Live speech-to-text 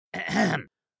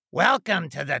Welcome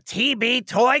to the TB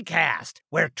Toycast,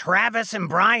 where Travis and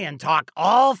Brian talk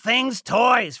all things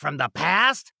toys from the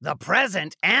past, the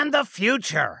present, and the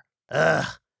future.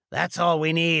 That's all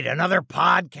we need, another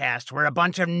podcast where a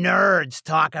bunch of nerds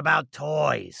talk about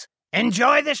toys.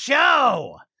 Enjoy the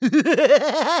show!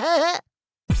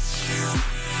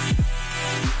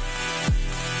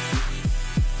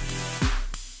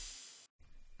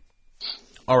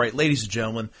 All right, ladies and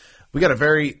gentlemen, we got a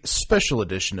very special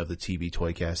edition of the TB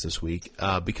Toycast this week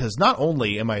because not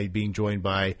only am I being joined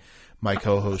by my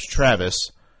co-host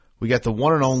Travis, we got the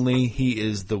one and only, he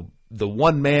is the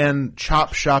one-man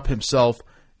chop shop himself,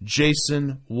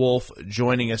 Jason Wolf,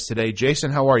 joining us today. Jason,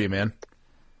 how are you, man?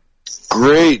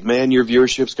 Great, man. Your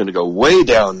viewership's going to go way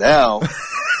down now.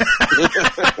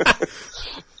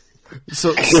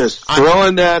 So just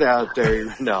throwing that out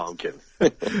there. No, I'm kidding.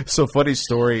 So funny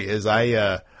story is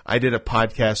I did a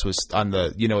podcast on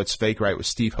the It's Fake Right with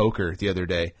Steve Hoker the other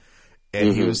day,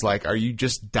 and he was like, "Are you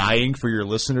just dying for your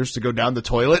listeners to go down the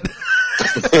toilet?"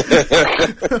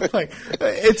 Like,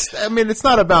 it's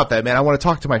not about that, man. I want to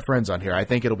talk to my friends on here. I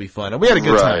think it'll be fun, and we had a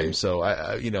good time. So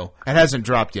it hasn't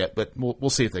dropped yet, but we'll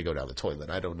see if they go down the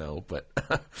toilet. I don't know, but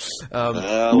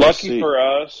lucky for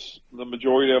us, the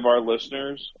majority of our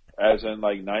listeners, as in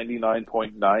like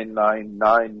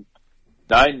 99.99999%,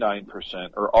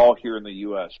 are all here in the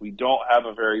U.S. We don't have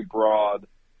a very broad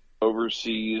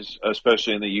overseas,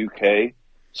 especially in the UK.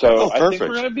 So I think we're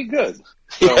going to be good.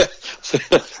 So,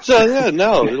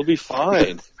 it'll be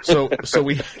fine. So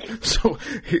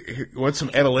you want some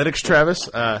analytics, Travis?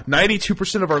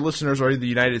 92% of our listeners are in the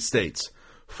United States.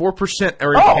 4%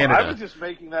 are in Canada. I was just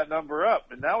making that number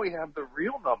up, and now we have the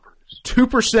real numbers.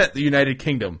 2% the United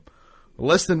Kingdom.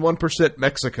 Less than 1%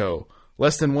 Mexico.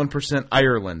 Less than 1%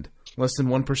 Ireland. Less than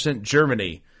 1%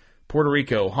 Germany. Puerto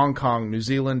Rico, Hong Kong, New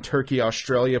Zealand, Turkey,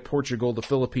 Australia, Portugal, the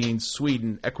Philippines,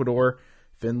 Sweden, Ecuador,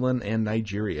 Finland, and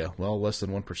Nigeria. Well, less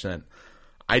than 1%.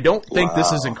 I don't think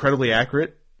this is incredibly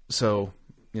accurate, so,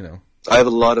 I have a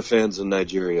lot of fans in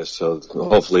Nigeria, so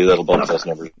hopefully that'll bump those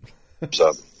numbers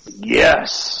up.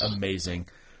 Yes! Amazing.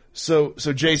 So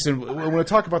Jason, we're going to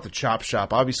talk about the Chop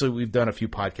Shop. Obviously, we've done a few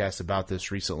podcasts about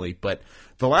this recently, but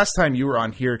the last time you were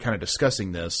on here kind of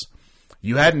discussing this,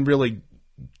 you hadn't really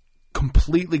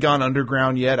completely gone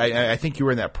underground yet. I think you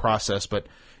were in that process, but,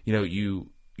 you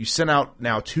sent out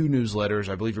now 2 newsletters.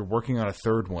 I believe you're working on a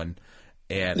third one,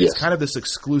 and It's kind of this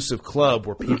exclusive club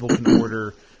where people can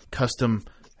order custom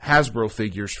Hasbro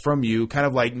figures from you, kind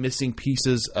of like missing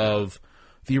pieces of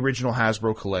the original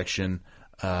Hasbro collection.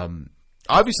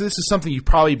 Obviously, this is something you've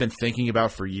probably been thinking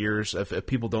about for years. If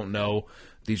people don't know,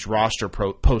 these roster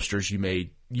posters you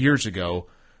made years ago,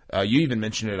 you even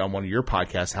mentioned it on one of your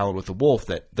podcasts, Howlin' with the Wolf,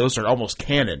 that those are almost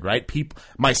canon, right? People,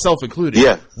 myself included.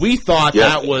 Yeah. We thought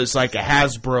that was like a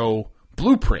Hasbro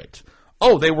blueprint.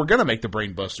 Oh, they were going to make the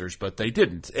Brain Busters, but they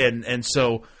didn't. And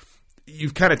so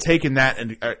you've kind of taken that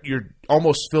and you're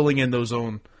almost filling in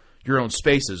your own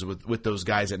spaces with those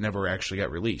guys that never actually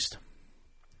got released.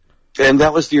 And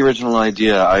that was the original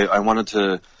idea. I wanted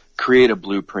to create a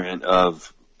blueprint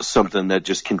of something that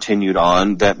just continued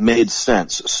on that made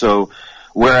sense. So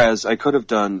whereas I could have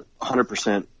done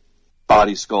 100%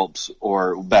 body sculpts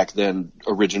or back then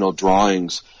original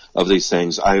drawings of these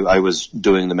things, I was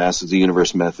doing the Masters of the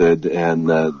Universe method and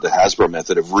the Hasbro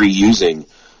method of reusing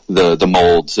the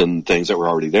molds and things that were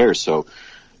already there. So,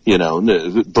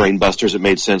 Brain Busters, it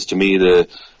made sense to me to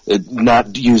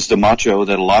not use the macho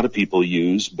that a lot of people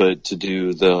use, but to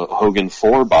do the Hogan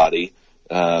 4 body,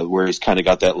 where he's kind of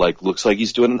got that, looks like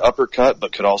he's doing an uppercut,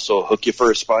 but could also hook you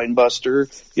for a spine buster.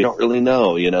 You don't really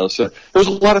know, So there's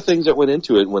a lot of things that went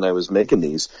into it when I was making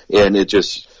these, and it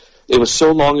was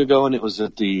so long ago, and it was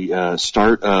at the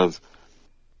start of,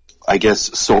 I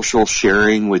guess, social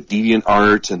sharing with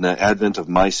DeviantArt and the advent of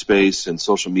MySpace and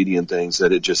social media and things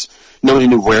that nobody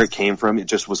knew where it came from. It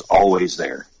just was always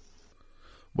there.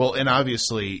 Well, and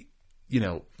obviously,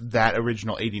 that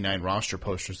original 89 roster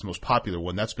poster is the most popular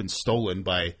one. That's been stolen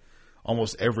by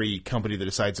almost every company that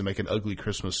decides to make an ugly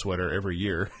Christmas sweater every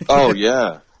year. Oh,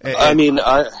 yeah. It's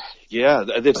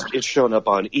shown up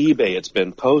on eBay. It's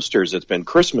been posters. It's been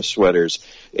Christmas sweaters.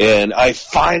 And I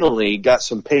finally got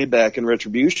some payback and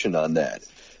retribution on that.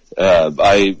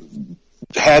 I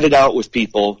had it out with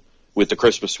people with the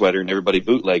Christmas sweater and everybody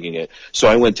bootlegging it. So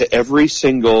I went to every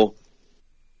single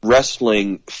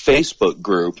wrestling Facebook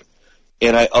group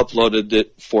and I uploaded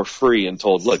it for free and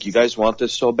told, look, you guys want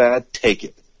this so bad? Take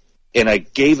it. And I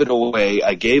gave it away.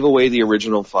 I gave away the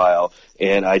original file,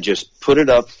 and I just put it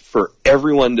up for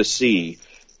everyone to see.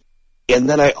 And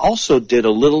then I also did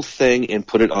a little thing and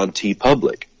put it on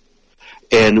TeePublic.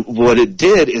 And what it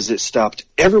did is it stopped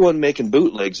everyone making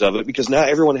bootlegs of it because now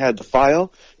everyone had the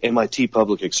file, and my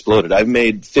TeePublic exploded. I've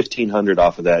made $1,500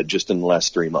 off of that just in the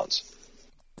last 3 months.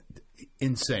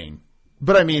 Insane.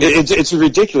 But I mean, it's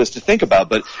ridiculous to think about.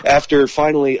 But after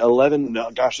finally 11,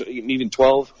 even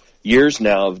 12 years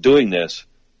now of doing this,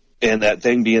 and that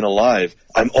thing being alive,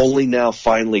 I'm only now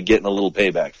finally getting a little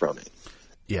payback from it.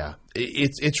 Yeah,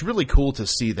 it's really cool to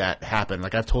see that happen.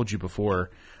 Like I've told you before,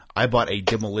 I bought a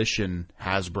Demolition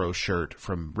Hasbro shirt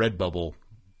from Redbubble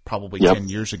probably 10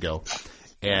 years ago.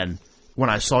 And when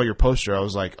I saw your poster, I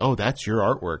was like, oh, that's your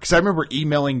artwork. Because I remember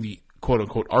emailing the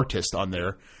quote-unquote artist on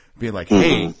there, being like,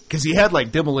 hey, because he had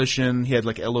like Demolition, he had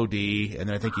like LOD, and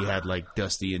then I think he had like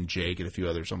Dusty and Jake and a few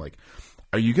others. I'm like,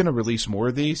 are you going to release more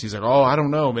of these? He's like, oh, I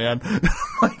don't know, man.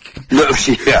 Like, no,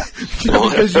 yeah.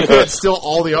 Because you can't steal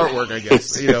all the artwork, I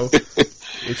guess,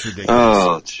 It's ridiculous.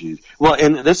 Oh, jeez. Well,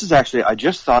 and this is actually, I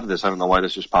just thought of this. I don't know why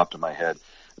this just popped in my head.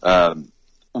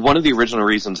 One of the original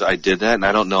reasons I did that, and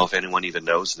I don't know if anyone even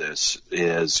knows this,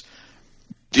 is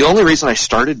the only reason I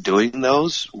started doing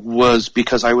those was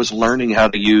because I was learning how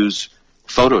to use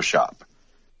Photoshop.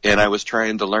 And I was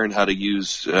trying to learn how to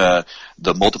use the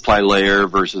multiply layer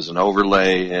versus an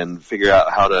overlay and figure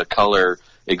out how to color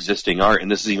existing art. And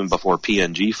this is even before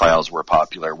PNG files were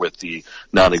popular with the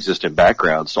non-existent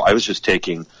background. So I was just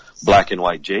taking black and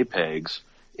white JPEGs,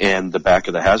 and the back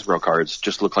of the Hasbro cards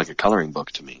just looked like a coloring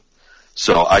book to me.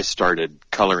 So I started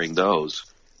coloring those,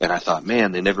 and I thought,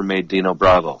 man, they never made Dino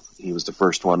Bravo. He was the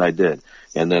first one I did.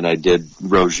 And then I did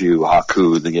Roju,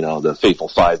 Haku, the Fateful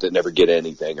Five that never get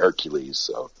anything, Hercules.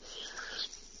 So.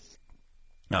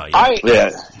 Oh, yeah.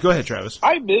 Go ahead, Travis.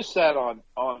 I miss that on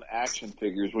action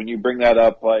figures when you bring that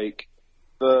up, like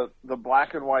the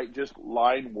black and white just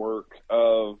line work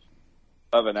of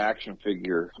an action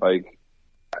figure. Like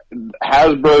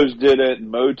Hasbro's did it,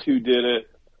 Motu did it.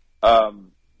 I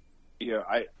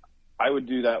would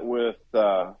do that with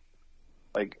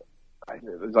like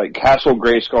Castle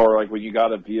Grayskull, or like when you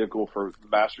got a vehicle for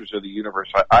Masters of the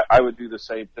Universe. I would do the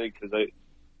same thing because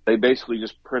they basically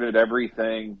just printed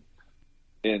everything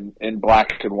in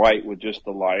black and white with just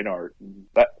the line art.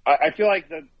 That I feel like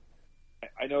that.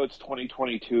 I know it's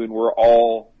 2022 and we're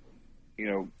all,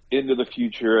 into the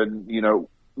future and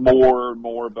more and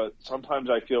more. But sometimes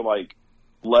I feel like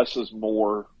less is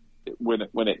more when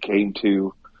it came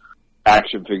to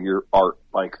action figure art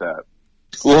like that.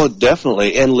 Well,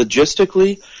 definitely, and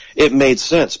logistically, it made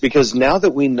sense because now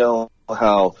that we know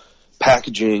how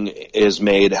packaging is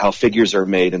made, how figures are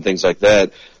made, and things like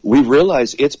that, we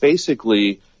realize it's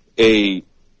basically a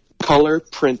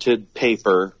color-printed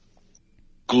paper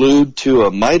glued to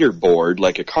a miter board,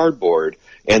 like a cardboard,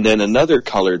 and then another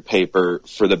colored paper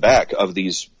for the back of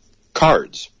these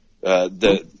cards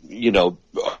that,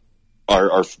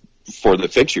 are for the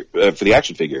figure, for the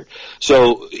action figure.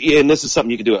 So, and this is something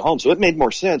you can do at home. So it made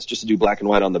more sense just to do black and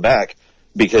white on the back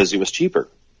because it was cheaper.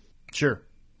 Sure.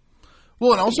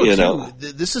 Well, and also, too,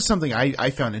 this is something I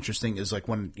found interesting is like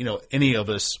when, any of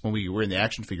us, when we were in the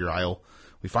action figure aisle,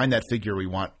 we find that figure we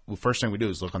want. Well, first thing we do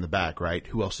is look on the back, right?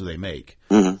 Who else do they make?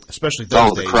 Mm-hmm. Especially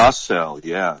those days. Oh, the cross-sell,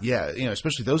 yeah. Yeah,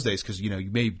 especially those days because, you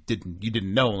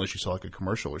didn't know unless you saw like a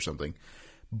commercial or something.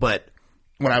 But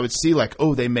when I would see like,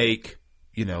 oh, they make,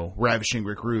 Ravishing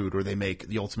Rick Rude or they make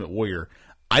the Ultimate Warrior,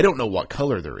 I don't know what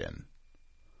color they're in.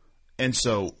 And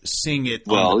so seeing it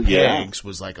on the pegs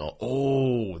was like,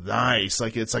 oh, nice.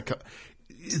 Like it's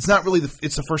not really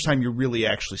it's the first time you're really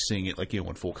actually seeing it like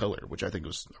in full color, which I think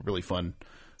was a really fun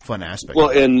aspect. Well,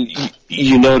 and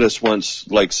you notice once,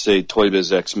 like say Toy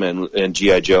Biz X-Men and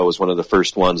G.I. Joe was one of the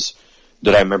first ones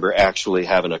that I remember actually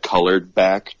having a colored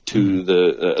back to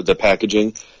the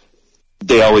packaging.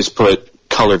 They always put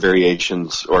color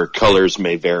variations or colors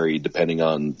may vary depending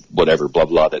on whatever blah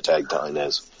blah that tag line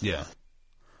is. Yeah.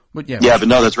 But but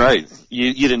no, that's right.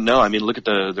 You didn't know. I mean, look at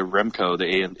the Remco,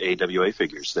 the AWA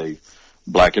figures. They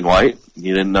black and white.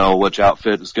 You didn't know which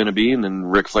outfit was going to be, and then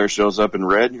Ric Flair shows up in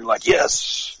red, and you're like,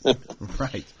 yes.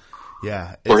 Right.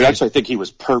 Yeah. Or actually, I think he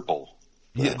was purple.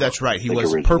 Yeah, that's right. He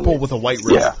was originally purple with a white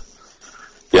robe. Yeah.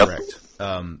 Yep.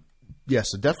 Correct. Yeah,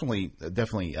 so definitely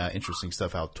interesting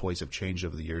stuff how toys have changed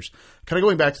over the years. Kind of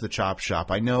going back to the Chop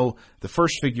Shop, I know the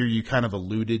first figure you kind of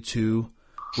alluded to,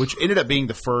 which ended up being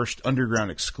the first underground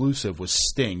exclusive, was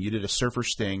Sting. You did a Surfer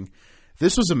Sting.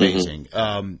 This was amazing.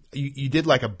 Mm-hmm. You did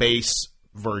like a base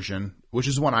version, which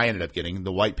is one I ended up getting,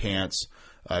 the white pants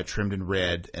trimmed in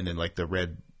red, and then like the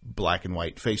red, black, and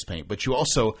white face paint. But you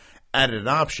also added an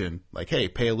option, like, hey,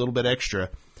 pay a little bit extra.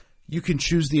 you can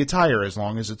choose the attire as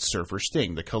long as it's Surfer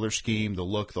Sting. The color scheme, the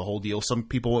look, the whole deal. Some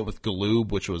people went with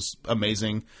Galoob, which was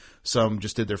amazing. Some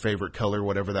just did their favorite color,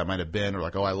 whatever that might have been, or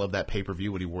like, oh, I love that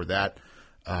pay-per-view when he wore that.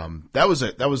 That was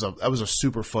a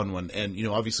super fun one. And, you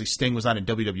know, obviously Sting was not in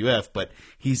WWF, but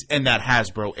he's in that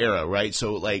Hasbro era, right?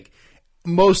 So, like,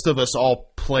 most of us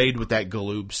all played with that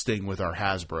Galoob Sting with our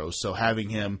Hasbro. So having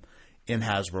him in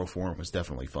Hasbro form was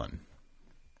definitely fun.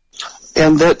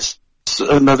 And that's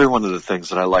another one of the things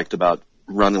that I liked about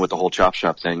running with the whole Chop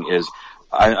Shop thing is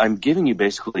I'm giving you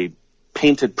basically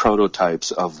painted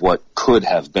prototypes of what could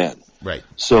have been. Right.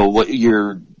 So what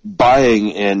you're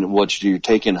buying and what you're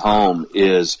taking home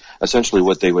is essentially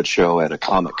what they would show at a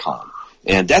Comic-Con.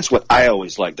 And that's what I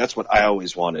always liked. That's what I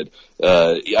always wanted.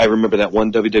 I remember that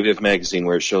one WWF magazine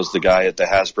where it shows the guy at the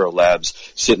Hasbro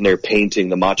Labs sitting there painting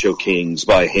the Macho Kings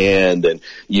by hand, and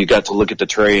you got to look at the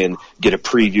tray and get a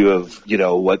preview of, you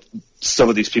know, what some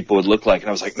of these people would look like. And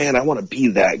I was like, man, I want to be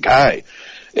that guy.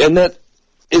 And that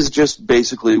is just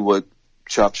basically what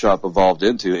Chop Shop evolved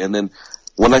into. And then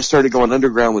when I started going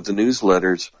underground with the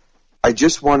newsletters, I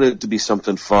just wanted it to be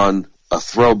something fun, a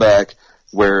throwback,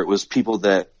 where it was people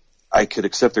that I could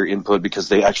accept their input because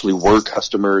they actually were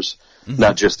customers,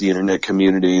 not just the internet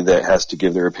community that has to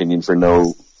give their opinion for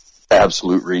no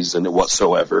absolute reason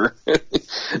whatsoever,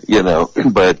 you know.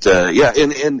 But yeah,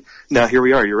 and now here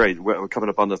we are. You're right. We're coming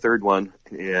up on the third one,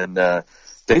 and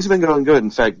things have been going good.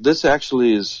 In fact, this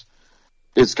actually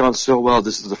it's gone so well.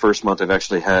 This is the first month I've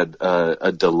actually had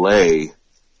a delay,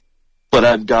 but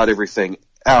I've got everything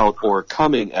out or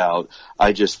coming out.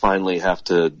 I just finally have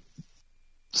to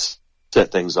set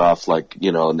things off, like,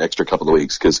 you know, an extra couple of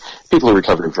weeks because people are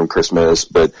recovering from Christmas.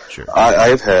 But sure.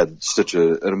 I've had such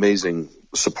an amazing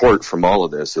support from all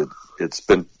of this. It's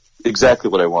been exactly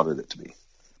what I wanted it to be.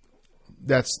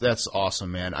 That's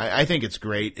awesome, man. I think it's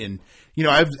great. And, you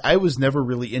know, I was never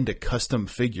really into custom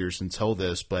figures until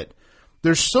this, but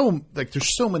there's so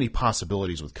many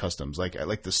possibilities with customs.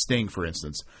 Like the Sting, for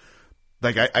instance.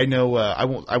 Like I know I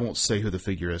won't say who the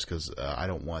figure is because I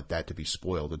don't want that to be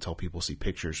spoiled until people see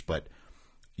pictures. But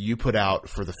you put out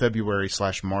for the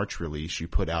February/March release, you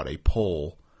put out a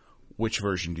poll. Which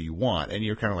version do you want? And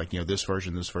you're kind of like, you know, this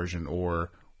version, or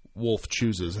Wolf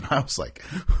chooses. And I was like,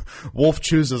 Wolf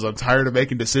chooses. I'm tired of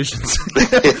making decisions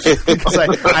because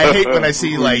I hate when I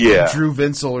see like Drew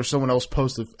Vinsel or someone else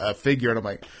post a figure, and I'm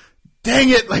like, dang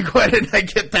it! Like, why didn't I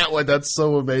get that one? That's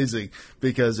so amazing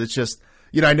because it's just.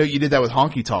 You know, I know you did that with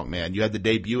Honky Tonk Man. You had the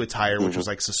debut attire, which was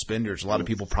like suspenders. A lot of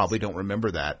people probably don't remember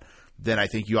that. Then I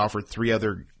think you offered 3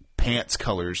 other pants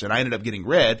colors, and I ended up getting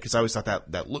red because I always thought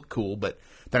that looked cool. But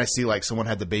then I see like someone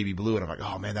had the baby blue, and I'm like,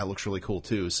 oh man, that looks really cool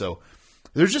too. So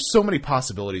there's just so many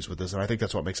possibilities with this, and I think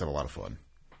that's what makes it a lot of fun.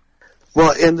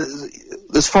 Well, and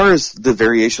as far as the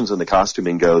variations in the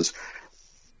costuming goes,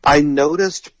 I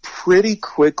noticed pretty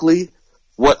quickly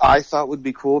what I thought would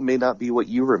be cool may not be what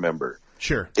you remember.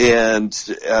 Sure. And,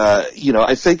 you know,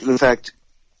 I think, in fact,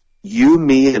 you,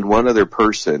 me, and one other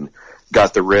person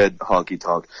got the red Honky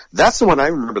Tonk. That's the one I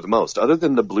remember the most, other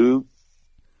than the blue,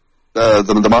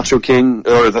 the Macho King,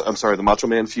 or the Macho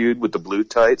Man feud with the blue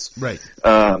tights. Right.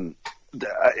 The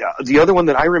other one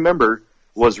that I remember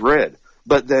was red.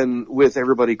 But then with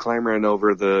everybody clamoring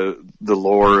over the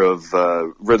lore of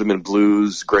rhythm and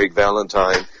blues, Greg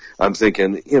Valentine, I'm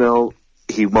thinking, you know,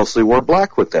 he mostly wore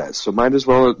black with that, so might as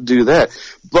well do that.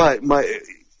 But my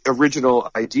original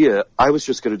idea, I was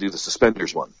just going to do the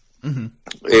suspenders one. Mm-hmm.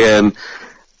 And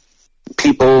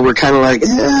people were kind of like,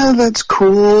 yeah, that's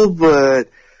cool, but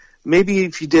maybe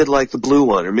if you did like the blue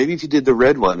one, or maybe if you did the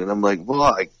red one. And I'm like, well,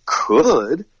 I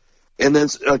could. And then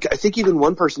I think even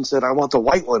one person said, I want the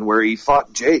white one where he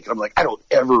fought Jake. I'm like, I don't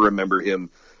ever remember him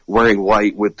wearing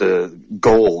white with the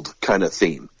gold kind of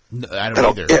theme. No, I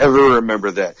don't don't either. ever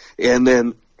remember that. And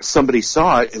then somebody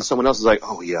saw it, and someone else is like,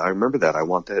 oh, yeah, I remember that. I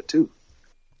want that, too.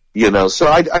 You know,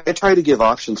 so I try to give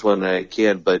options when I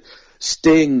can. But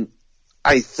Sting,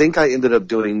 I think I ended up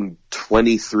doing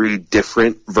 23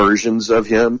 different versions of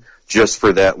him just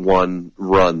for that one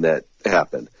run that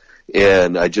happened.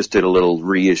 And I just did a little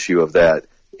reissue of that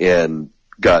and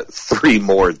got 3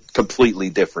 more completely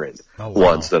different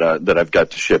ones that I've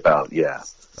got to ship out, yeah.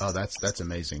 Oh, that's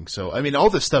amazing. So, I mean, all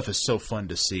this stuff is so fun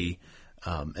to see,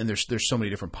 and there's so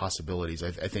many different possibilities.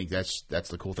 I think that's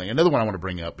the cool thing. Another one I want to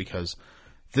bring up, because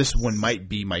this one might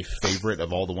be my favorite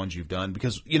of all the ones you've done,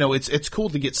 because, you know, it's cool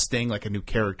to get Sting, like a new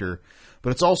character,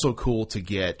 but it's also cool to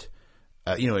get,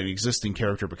 you know, an existing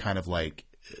character, but kind of like,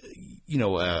 you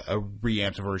know, a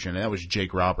reamped version, and that was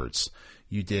Jake Roberts.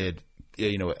 You did,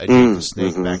 you know, a Jake the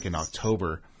Snake back in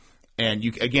October, and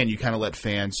you kind of let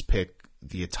fans pick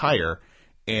the attire.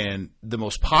 and the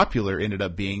most popular ended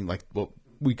up being like what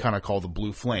we kind of call the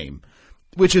Blue Flame,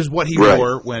 which is what he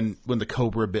wore when the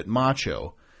Cobra bit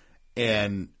Macho.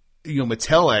 And,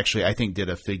 Mattel actually, I think, did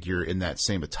a figure in that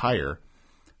same attire.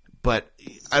 But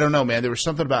I don't know, man. There was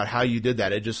something about how you did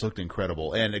that. It just looked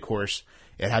incredible. And, of course,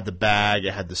 it had the bag,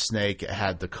 it had the snake, it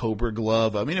had the Cobra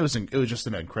glove. I mean, it was just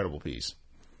an incredible piece.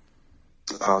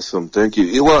 Awesome. Thank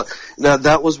you. Well, now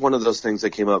that was one of those things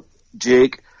that came up.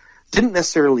 Jake didn't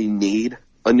necessarily need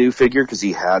a new figure because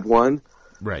he had one.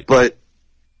 Right. But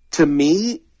to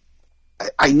me,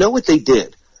 I know what they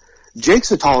did.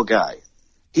 Jake's a tall guy.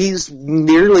 He's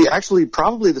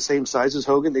probably the same size as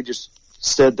Hogan. They just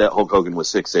said that Hulk Hogan was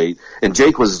 6'8", and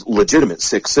Jake was legitimate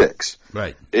 6'6".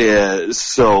 Right.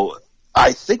 So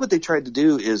I think what they tried to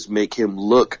do is make him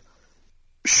look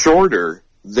shorter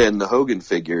than the Hogan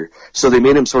figure. So they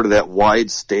made him sort of that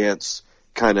wide stance,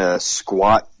 kind of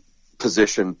squat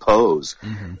position pose.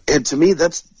 Mm-hmm. And to me,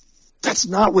 that's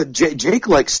not what Jake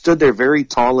like stood there very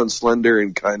tall and slender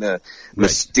and kind of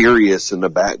mysterious in the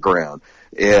background.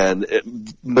 And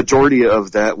majority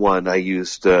of that one, I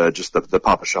used just the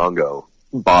Papa Shango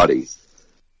body.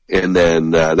 And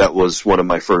then that was one of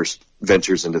my first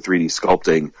ventures into 3D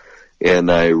sculpting.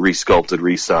 And I resculpted,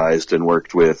 resized, and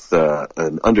worked with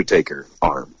an Undertaker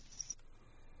arm.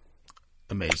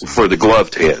 Amazing. For the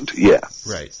gloved hand, yeah.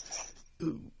 Right.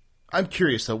 I'm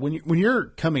curious, though, when you're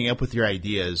coming up with your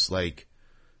ideas, like,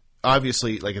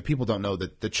 obviously, like, if people don't know,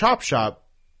 that the Chop Shop,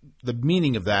 the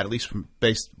meaning of that, at least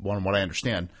based on what I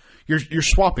understand, you're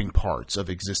swapping parts of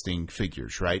existing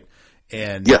figures, right?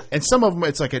 And some of them,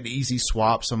 it's like an easy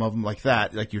swap. Some of them like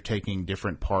that, like you're taking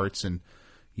different parts and,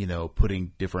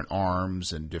 putting different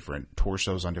arms and different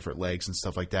torsos on different legs and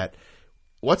stuff like that.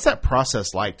 What's that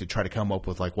process like to try to come up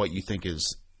with like what you think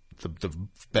is the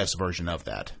best version of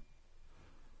that?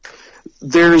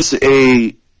 There's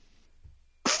a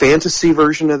fantasy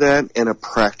version of that and a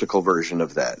practical version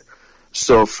of that.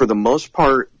 So for the most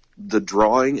part, the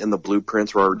drawing and the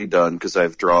blueprints were already done because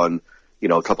I've drawn,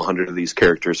 a couple hundred of these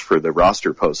characters for the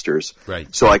roster posters. Right.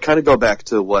 So I kind of go back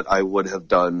to what I would have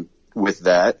done with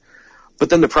that. But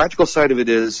then the practical side of it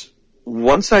is,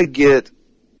 once I get,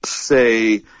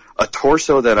 say, a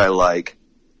torso that I like,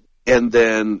 and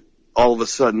then all of a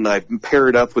sudden I pair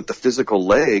it up with the physical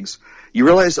legs, you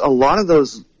realize a lot of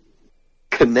those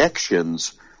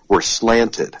connections were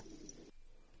slanted.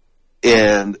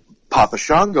 And Papa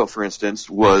Shango, for instance,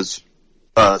 was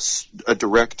a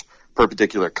direct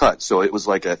perpendicular cut. So it was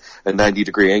like a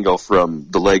 90-degree angle from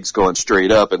the legs going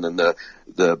straight up, and then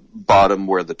the bottom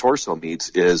where the torso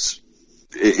meets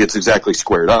it's exactly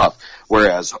squared off.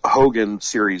 Whereas Hogan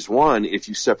Series 1, if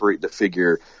you separate the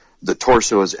figure, the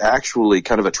torso is actually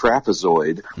kind of a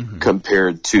trapezoid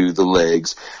compared to the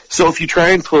legs. So if you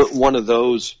try and put one of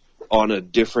those on a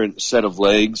different set of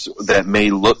legs that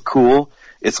may look cool,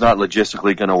 it's not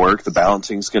logistically going to work. The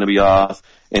balancing's going to be off,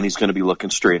 and he's going to be looking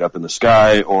straight up in the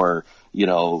sky, or,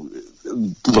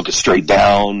 looking straight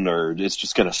down, or it's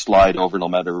just going to slide over no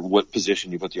matter what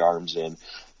position you put the arms in.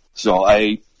 So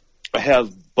I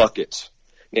have buckets,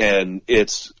 and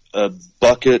it's a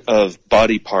bucket of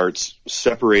body parts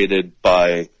separated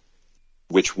by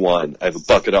which one. I have a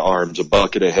bucket of arms, a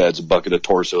bucket of heads, a bucket of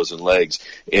torsos and legs,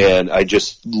 and I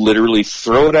just literally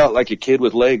throw it out like a kid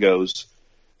with Legos,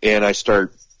 and I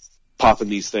start popping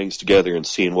these things together and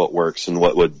seeing what works and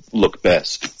what would look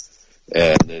best.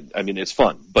 And it's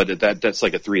fun, but that's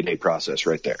like a 3-day process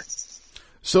right there.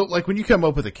 So, like, when you come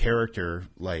up with a character,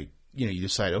 like, you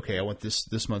decide, okay, I want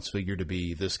this month's figure to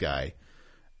be this guy.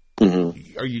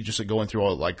 Mm-hmm. Are you just going through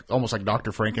all, like, almost like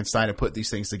Dr. Frankenstein and put these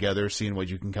things together, seeing what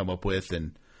you can come up with,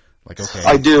 and like, okay.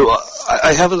 I do.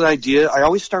 I have an idea. I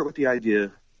always start with the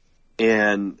idea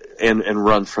and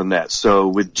run from that. So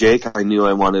with Jake, I knew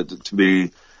I wanted it to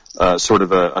be sort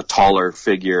of a taller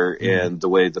figure, and the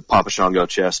way the Papa Shango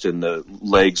chest and the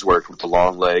legs worked with the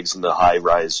long legs and the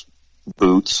high-rise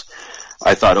boots,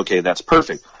 I thought, okay, that's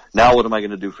perfect. Now what am I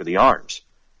going to do for the arms?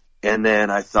 And then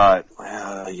I thought,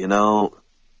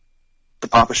 the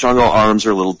Papa Shango arms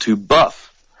are a little too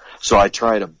buff. So I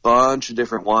tried a bunch of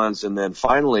different ones, and then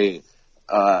finally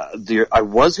I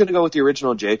was going to go with the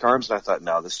original Jake arms, and I thought,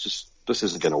 no, this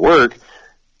isn't going to work.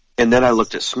 And then I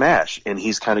looked at Smash, and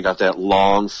he's kind of got that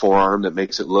long forearm that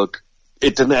makes it look –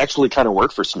 it didn't actually kind of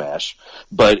work for Smash,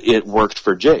 but it worked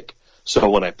for Jake. So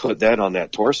when I put that on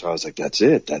that torso, I was like, that's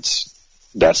it. That's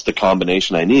the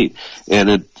combination I need. And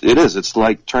it is. It's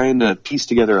like trying to piece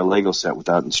together a Lego set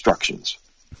without instructions.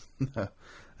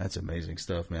 That's amazing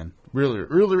stuff, man. Really,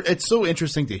 really, it's so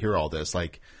interesting to hear all this.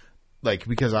 Like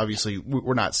because obviously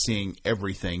we're not seeing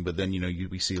everything, but then,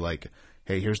 we see like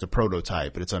hey, here's the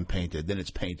prototype, but it's unpainted. Then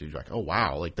it's painted. You're like, oh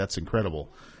wow, like that's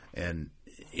incredible. And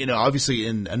obviously,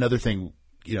 in another thing,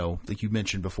 like you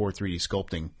mentioned before, 3D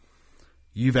sculpting,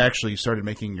 you've actually started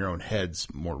making your own heads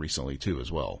more recently too,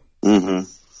 as well. Mm-hmm.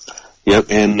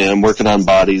 Yep, and I'm working on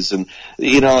bodies, and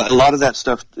a lot of that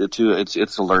stuff too.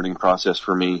 It's a learning process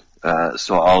for me.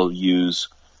 So I'll use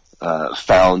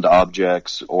found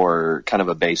objects or kind of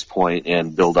a base point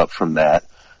and build up from that.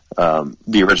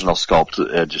 The original sculpt,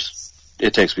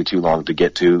 it takes me too long to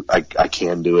get to. I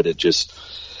can do it.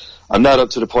 I'm not up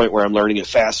to the point where I'm learning it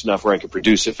fast enough where I can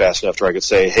produce it fast enough where I could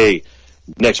say, hey,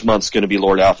 next month's going to be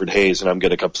Lord Alfred Hayes, and I'm going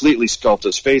to completely sculpt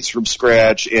his face from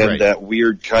scratch and that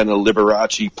weird kind of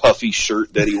Liberace puffy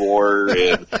shirt that he wore.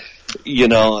 And,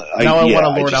 I want a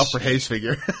Lord Alfred Hayes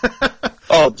figure.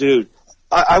 Oh, dude.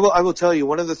 I will tell you,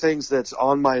 one of the things that's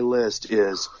on my list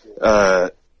is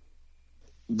the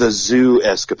zoo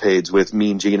escapades with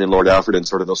Mean Gene and Lord Alfred in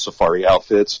sort of those safari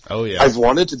outfits. Oh, yeah. I've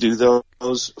wanted to do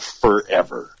those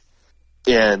forever,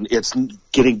 and it's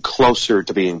getting closer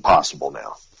to being possible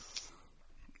now.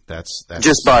 That's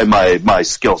just by my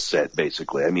skill set,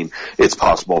 basically. I mean, it's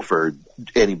possible for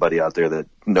anybody out there that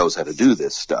knows how to do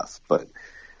this stuff. But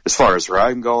as far as where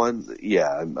I'm going,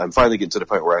 I'm finally getting to the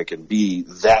point where I can be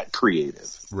that creative.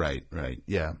 Right.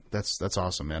 Yeah, that's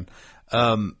awesome, man.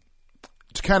 To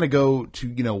kind of go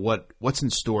to what's in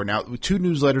store now. 2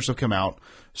 newsletters have come out,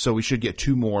 so we should get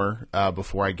 2 more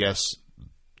before I guess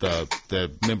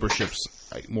the membership's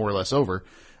more or less over,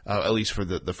 at least for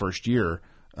the first year.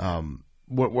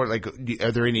 What are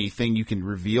there anything you can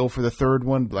reveal for the 3rd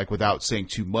one, like without saying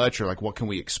too much, or like what can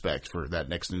we expect for that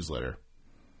next newsletter?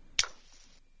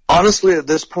 Honestly, at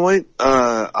this point,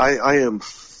 I am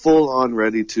full on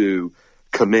ready to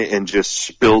commit and just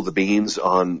spill the beans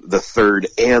on the 3rd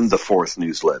and the 4th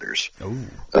newsletters.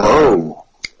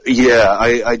 Yeah,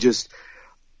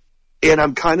 and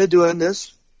I'm kind of doing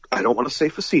this. I don't want to say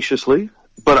facetiously,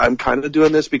 but I'm kind of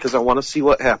doing this because I want to see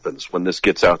what happens when this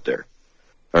gets out there.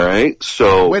 All right,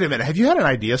 so... Wait a minute. Have you had an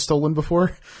idea stolen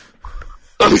before?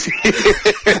 No,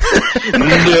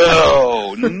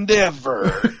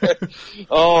 never.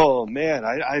 Oh, man.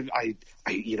 I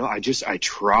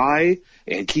try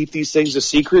and keep these things a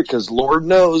secret because Lord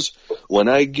knows when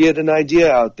I get an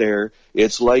idea out there,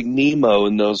 it's like Nemo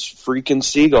and those freaking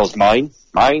seagulls. Mine?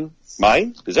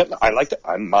 Is that... I like that.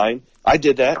 I'm mine. I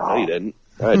did that. No, you didn't.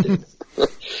 I didn't.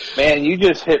 Man, you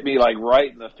just hit me like right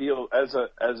in the field as a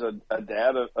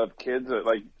dad of kids.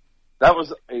 That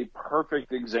was a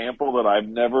perfect example that I've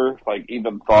never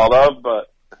even thought of. But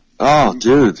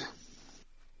dude,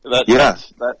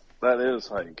 that is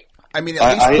like. I mean,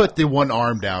 at least put the one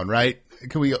arm down, right?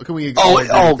 Can we?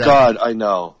 Oh God, I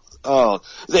know. Oh,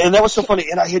 and that was so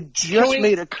funny. And I had just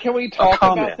made a. Can we talk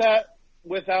about that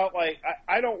without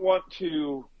I don't want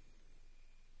to.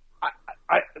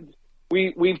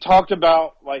 We've talked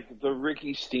about the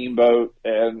Ricky Steamboat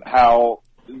and how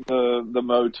the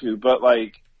Motu, but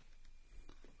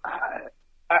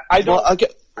I don't.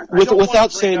 Well,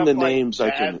 without saying the names,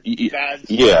 I can.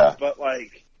 Yeah, but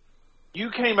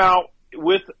you came out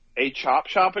with a Chop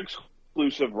Shop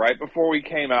exclusive right before we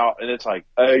came out, and it's a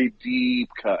deep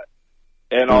cut,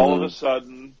 and all of a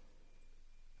sudden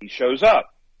he shows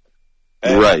up,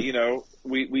 and, right?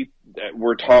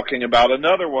 We're talking about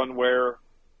another one where.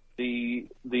 The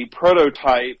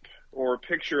prototype or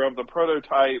picture of the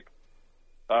prototype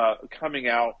coming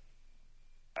out,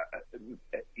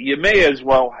 you may as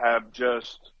well have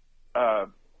just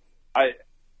I'm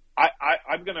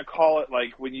going to call it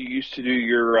when you used to do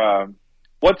your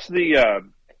what's the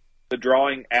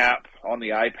drawing app on the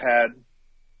iPad?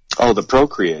 Oh, the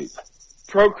Procreate.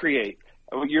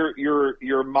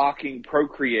 You're mocking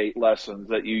Procreate lessons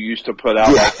that you used to put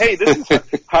out. Hey, this is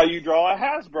how you draw a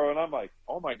Hasbro, and I'm like,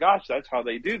 oh my gosh, that's how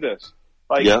they do this.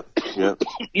 Yep.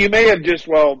 You may have just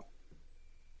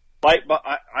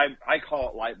I call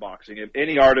it light boxing. If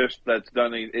any artist that's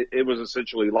done it was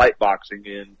essentially light boxing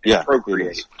in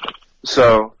Procreate.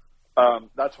 So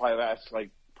that's why I've asked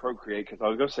Procreate, because I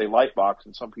was going to say light box,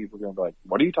 and some people are going to be like,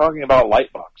 what are you talking about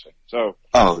light boxing? So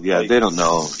they don't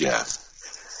know. Yeah.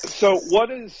 So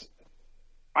what is?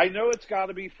 I know it's got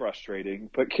to be frustrating,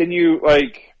 but can you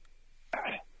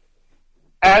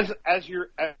as your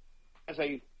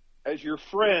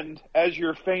friend, as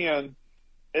your fan,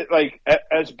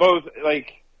 as both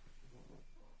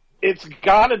it's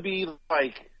got to be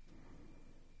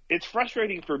it's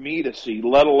frustrating for me to see.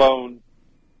 Let alone,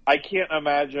 I can't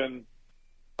imagine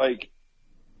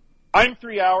I'm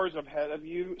 3 hours ahead of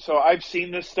you, so I've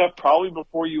seen this stuff probably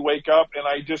before you wake up, and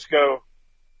I just go.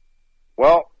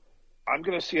 Well, I'm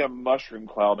going to see a mushroom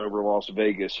cloud over Las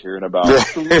Vegas here in about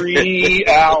 3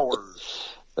 hours.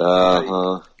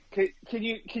 Uh-huh. Can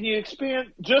you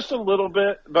expand just a little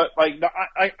bit? But like,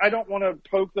 I don't want to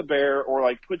poke the bear or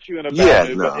like put you in a bad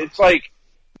mood. No. But it's like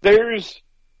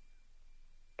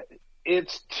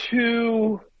it's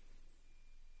too.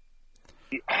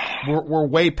 We're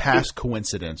way past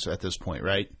coincidence at this point,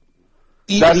 right?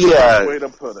 That's the best way to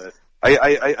put it.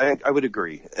 I would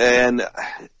agree. And,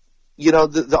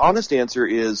 the honest answer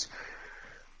is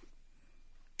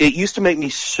it used to make me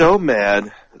so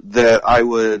mad that I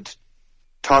would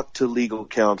talk to legal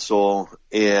counsel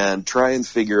and try and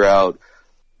figure out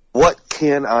what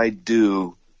can I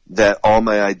do that all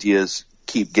my ideas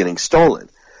keep getting stolen.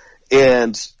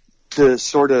 And to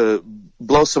sort of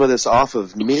blow some of this off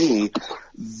of me,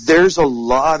 there's a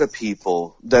lot of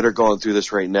people that are going through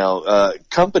this right now.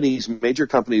 Major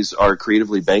companies are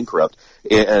creatively bankrupt,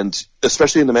 and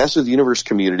especially in the Master of the Universe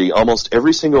community, almost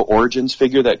every single Origins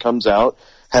figure that comes out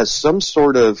has some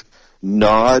sort of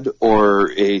nod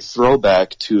or a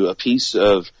throwback to a piece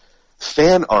of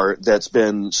fan art that's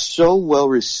been so well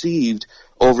received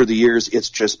over the years, it's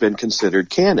just been considered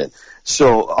canon.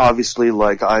 So obviously,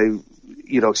 like I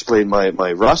explained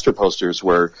my roster posters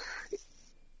where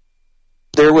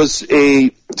there was a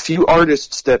few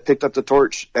artists that picked up the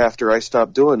torch after I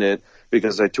stopped doing it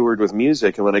because I toured with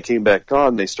music, and when I came back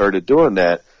on, they started doing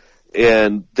that.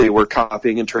 And they were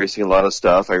copying and tracing a lot of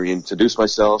stuff. I reintroduced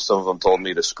myself. Some of them told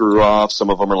me to screw off. Some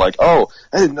of them were like, "Oh,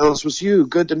 I didn't know this was you.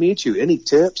 Good to meet you. Any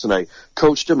tips?" And I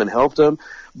coached them and helped them.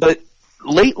 But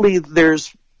lately,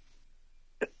 there's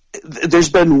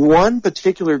been one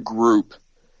particular group,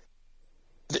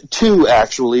 two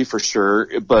actually for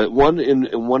sure, but one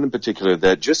in particular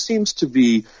that just seems to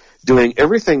be doing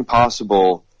everything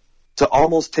possible to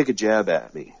almost take a jab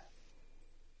at me.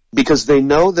 Because they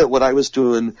know that what I was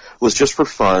doing was just for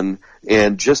fun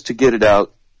and just to get it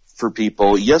out for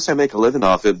people. Yes, I make a living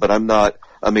off it, but I'm not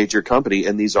a major company,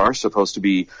 and these are supposed to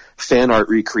be fan art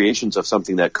recreations of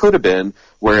something that could have been,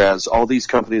 whereas all these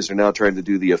companies are now trying to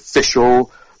do the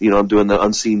official, I'm doing the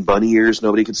unseen bunny ears,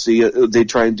 nobody can see it. They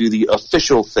try and do the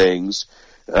official things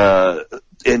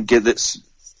and get it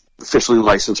officially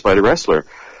licensed by the wrestler.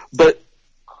 But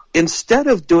instead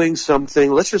of doing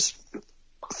something, let's just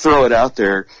throw it out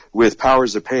there with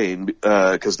Powers of Pain,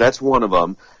 because that's one of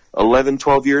them. 11,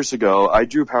 12 years ago, I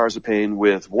drew Powers of Pain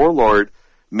with Warlord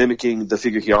mimicking the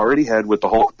figure he already had with the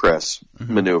Hulk press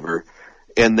maneuver.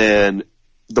 And then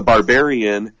the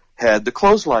Barbarian had the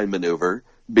clothesline maneuver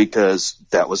because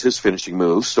that was his finishing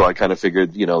move. So I kind of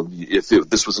figured, if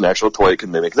this was an actual toy, it could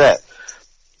mimic that.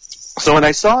 So when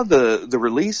I saw the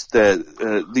release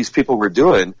that these people were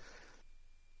doing,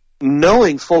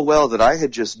 knowing full well that I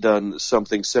had just done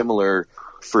something similar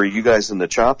for you guys in the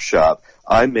Chop Shop,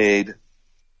 I made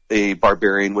a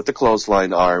Barbarian with the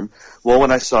clothesline arm. Well,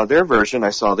 when I saw their version, I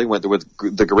saw they went there with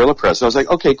the Gorilla Press. I was like,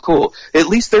 okay, cool. At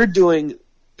least they're doing,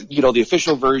 the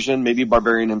official version. Maybe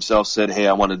Barbarian himself said, hey,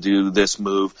 I want to do this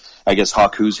move. I guess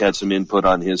Haku's had some input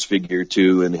on his figure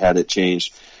too and had it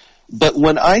changed. But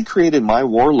when I created my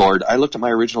Warlord, I looked at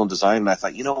my original design and I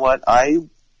thought, you know what? I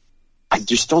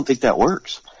just don't think that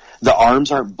works. The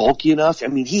arms aren't bulky enough. I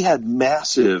mean, he had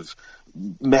massive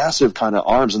kind of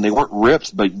arms, and they weren't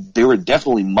ripped, but they were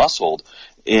definitely muscled.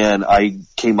 And I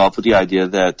came up with the idea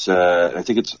that I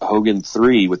think it's Hogan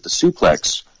 3 with the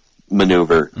suplex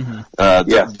maneuver.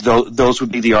 Those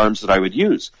would be the arms that I would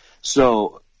use.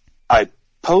 So I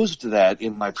posed that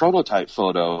in my prototype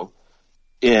photo,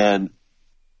 and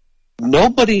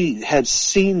nobody had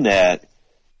seen that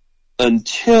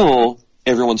until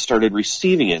everyone started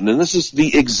receiving it. And then this is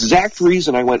the exact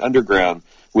reason I went underground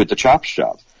with the Chop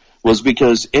Shop, was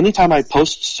because anytime I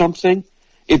post something,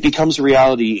 it becomes a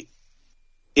reality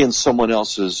in someone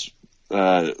else's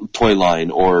toy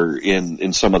line or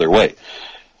in some other way.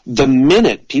 The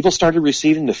minute people started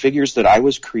receiving the figures that I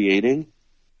was creating,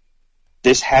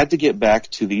 this had to get back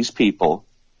to these people.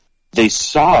 They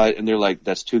saw it and they're like,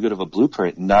 that's too good of a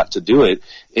blueprint not to do it.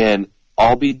 And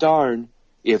I'll be darned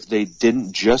if they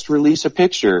didn't just release a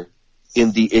picture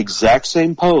in the exact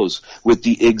same pose, with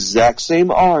the exact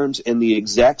same arms and the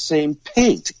exact same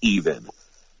paint even.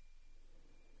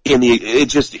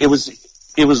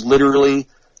 It was literally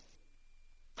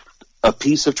a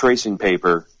piece of tracing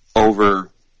paper over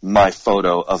my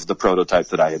photo of the prototype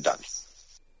that I had done.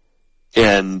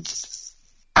 And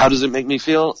how does it make me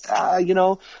feel?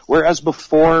 Whereas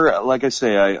before, like I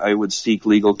say, I would seek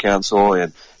legal counsel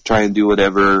and try and do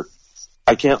whatever.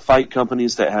 I can't fight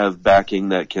companies that have backing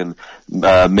that can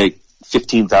make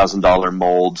 $15,000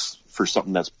 molds for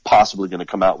something that's possibly going to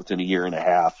come out within a year and a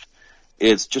half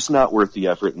It's just not worth the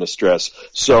effort and the stress.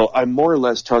 So I'm more or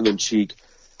less tongue-in-cheek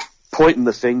pointing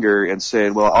the finger and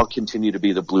saying, well, I'll continue to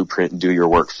be the blueprint and do your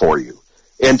work for you.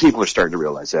 And people are starting to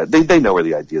realize that. They know where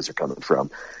the ideas are coming from.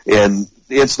 And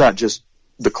it's not just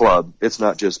the club. It's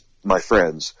not just my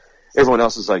friends. Everyone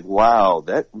else is like, wow,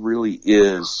 that really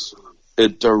is a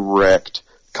direct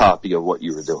copy of what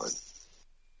you were doing.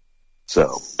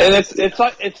 So, and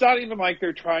it's not even like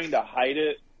they're trying to hide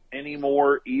it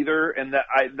anymore either. And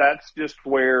that's just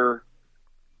where,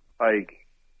 like,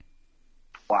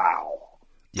 wow.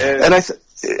 Yeah. And I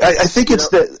think it's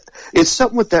that it's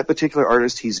something with that particular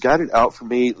artist. He's got it out for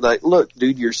me. Like, look,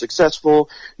 dude, you're successful.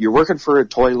 You're working for a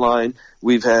toy line.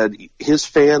 We've had his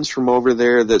fans from over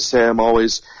there that say I'm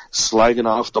always slagging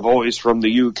off the boys from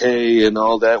the UK and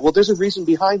all that. Well, there's a reason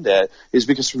behind that. Is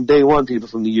because from day one, people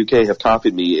from the UK have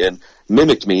copied me and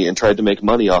mimicked me and tried to make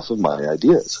money off of my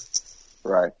ideas.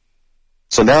 Right.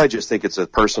 So now I just think it's a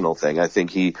personal thing. I think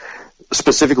he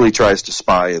specifically tries to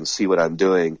spy and see what I'm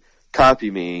doing,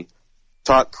 copy me,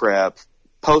 talk crap,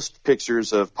 post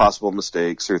pictures of possible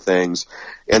mistakes or things,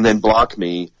 and then block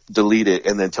me, delete it,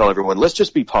 and then tell everyone, let's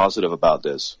just be positive about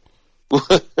this.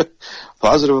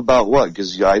 Positive about what?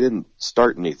 Because I didn't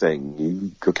start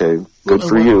anything. Okay, good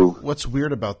for you. What's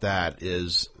weird about that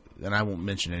is, and I won't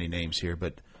mention any names here,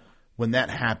 but when that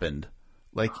happened,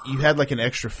 like, you had like an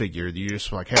extra figure that you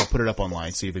just were like, hey, I'll put it up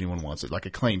online, see if anyone wants it, like a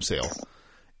claim sale.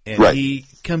 And right. He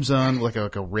comes on like a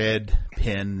red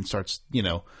pen and starts,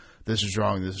 this is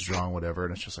wrong, whatever.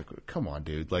 And it's just like, come on,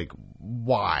 dude. Like,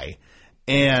 why?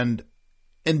 And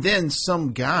then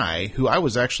some guy who I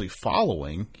was actually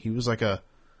following, he was like I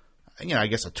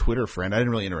guess a Twitter friend. I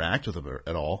didn't really interact with him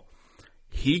at all.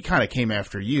 He kind of came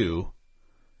after you.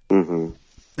 Mm-hmm.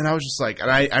 And I was just like, and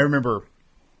I remember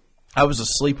I was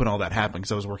asleep when all that happened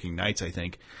because I was working nights, I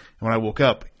think. And when I woke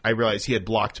up, I realized he had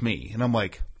blocked me. And I'm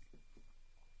like,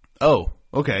 oh,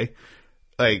 okay.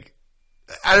 Like,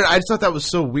 I just thought that was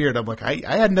so weird. I'm like,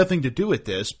 I had nothing to do with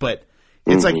this, but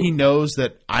it's like he knows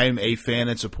that I'm a fan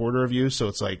and supporter of you, so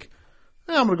it's like,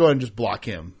 I'm going to go ahead and just block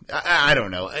him. I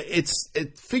don't know.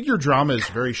 Figure drama is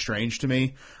very strange to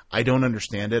me. I don't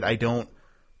understand it. I don't,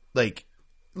 like,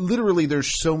 literally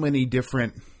there's so many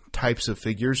different types of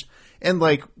figures. And,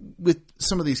 like, with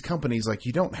some of these companies, like,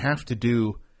 you don't have to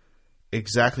do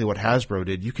exactly what Hasbro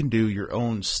did. You can do your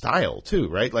own style, too,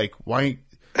 right? Like, why...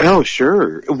 Oh,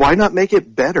 sure. Why not make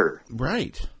it better?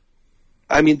 Right.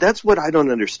 I mean, that's what I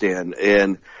don't understand.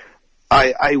 And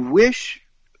I wish,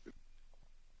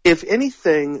 if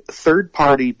anything,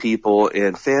 third-party people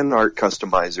and fan art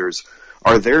customizers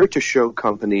are there to show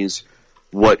companies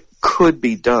what could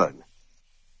be done.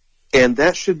 And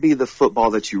that should be the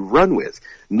football that you run with.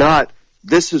 Not,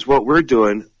 this is what we're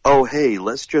doing. Oh, hey,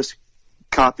 let's just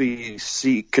copy,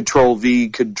 C, Control V,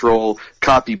 Control,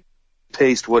 copy,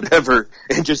 paste, whatever,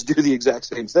 and just do the exact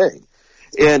same thing.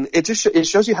 And it just it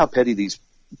shows you how petty these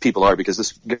people are, because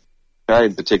this guy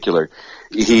in particular,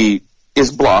 he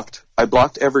is blocked. I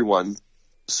blocked everyone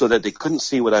so that they couldn't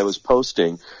see what I was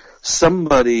posting.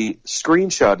 Somebody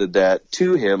screenshotted that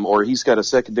to him, or he's got a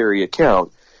secondary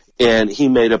account, and he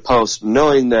made a post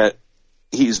knowing that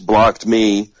he's blocked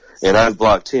me and I've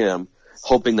blocked him,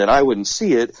 hoping that I wouldn't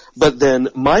see it, but then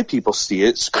my people see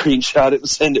it, screenshot it, and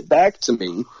send it back to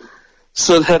me,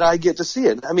 so that I get to see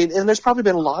it. I mean, and there's probably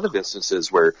been a lot of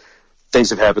instances where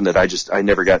things have happened that I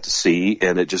never got to see,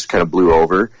 and it just kind of blew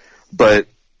over. But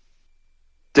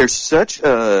there's such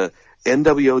a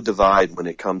NWO divide when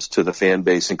it comes to the fan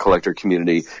base and collector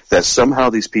community that somehow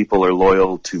these people are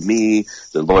loyal to me,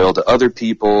 they're loyal to other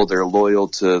people, they're loyal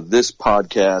to this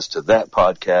podcast, to that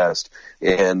podcast,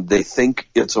 and they think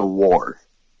it's a war.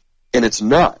 And it's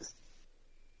not.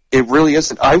 It really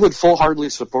isn't. I would full-heartedly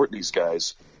support these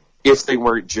guys if they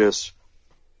weren't just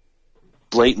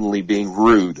blatantly being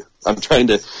rude. I'm trying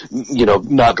to,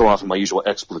 not go off on my usual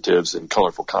expletives and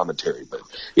colorful commentary, but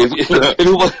if it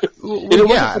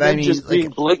wasn't just being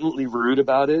blatantly rude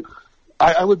about it,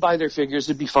 I would buy their figures.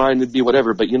 It'd be fine. It'd be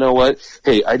whatever. But you know what?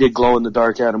 Hey, I did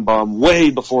glow-in-the-dark atom bomb way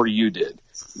before you did.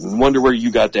 Wonder where you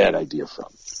got that idea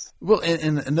from. Well,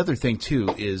 and another thing,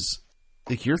 too, is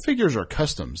like your figures are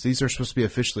customs. These are supposed to be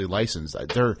officially licensed.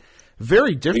 They're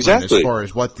very different as far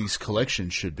as what these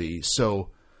collections should be. So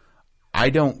I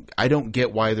don't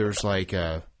get why there's like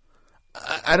I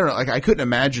don't know. Like, I couldn't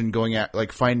imagine going at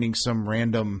like finding some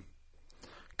random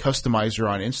customizer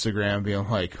on Instagram being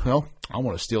like, well, I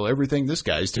want to steal everything this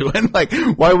guy's doing. Like,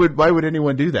 why would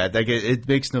anyone do that? Like, it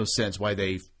makes no sense why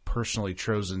they've personally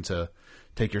chosen to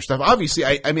take your stuff. Obviously,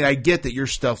 I mean, I get that your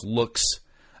stuff looks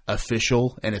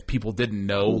official, and if people didn't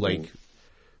know,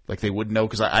 like they wouldn't know,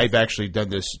 because I've actually done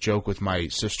this joke with my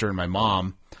sister and my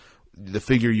mom. the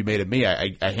figure you made of me,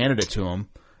 I handed it to him,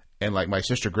 and like my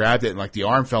sister grabbed it, and like the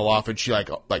arm fell off, and she like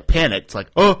panicked, like,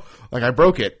 oh, like I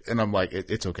broke it, and I'm like,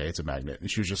 it's okay, it's a magnet, and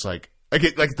she was just like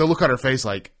the look on her face,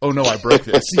 like, oh no, I broke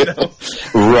this, you know?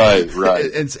 Right.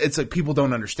 It's like people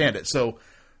don't understand it, so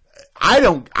I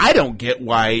don't get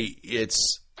why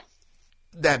it's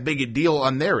that big a deal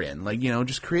on their end. Like,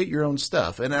 just create your own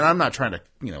stuff, and I'm not trying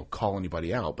to call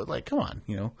anybody out, but like, come on,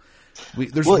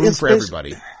 there's room for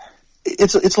everybody.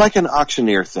 It's like an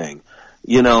auctioneer thing,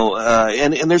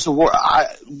 and there's a war.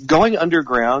 Going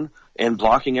underground and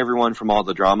blocking everyone from all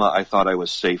the drama, I thought I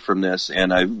was safe from this,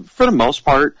 and I've, for the most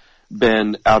part,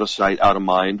 been out of sight, out of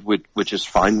mind, which is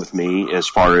fine with me as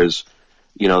far as,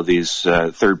 these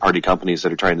third-party companies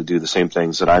that are trying to do the same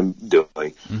things that I'm doing.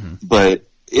 Mm-hmm. But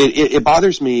it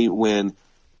bothers me when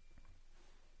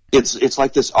it's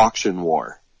like this auction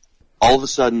war. All of a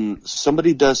sudden,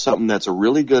 somebody does something that's a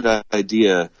really good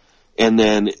idea, and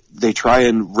then they try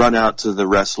and run out to the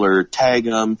wrestler, tag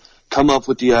them, come up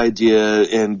with the idea,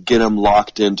 and get them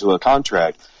locked into a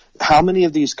contract. How many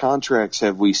of these contracts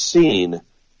have we seen?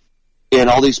 And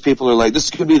all these people are like, this is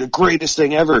going to be the greatest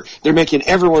thing ever. They're making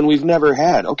everyone we've never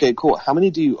had. Okay, cool. How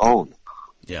many do you own?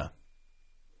 Yeah.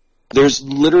 There's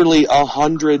literally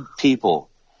 100 people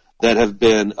that have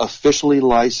been officially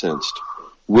licensed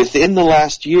within the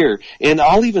last year. And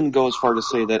I'll even go as far to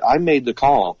say that I made the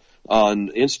call on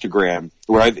Instagram,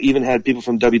 where I've even had people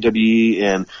from WWE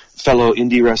and fellow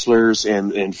indie wrestlers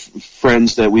and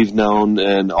friends that we've known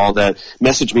and all that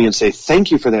message me and say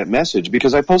thank you for that message,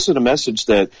 because I posted a message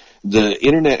that the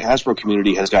internet Hasbro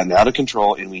community has gotten out of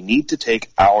control and we need to take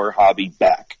our hobby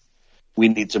back. We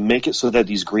need to make it so that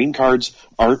these green cards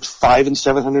aren't $500 and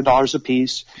 $700 a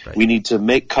piece. Right. We need to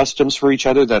make customs for each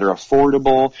other that are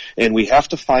affordable, and we have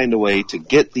to find a way to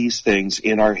get these things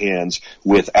in our hands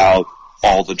without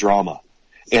all the drama.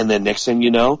 And then next thing you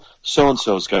know,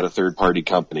 so-and-so's got a third-party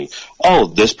company. Oh,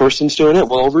 this person's doing it?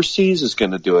 Well, overseas is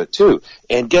going to do it too.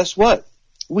 And guess what?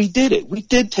 We did it. We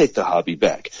did take the hobby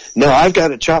back. Now I've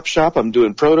got a chop shop. I'm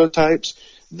doing prototypes.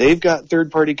 They've got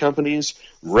third-party companies.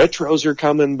 Retros are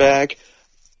coming back.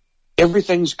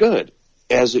 Everything's good,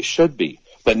 as it should be.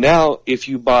 But now, if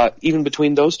you bought, even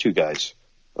between those two guys,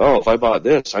 oh, if I bought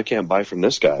this, I can't buy from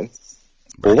this guy.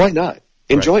 Well, why not?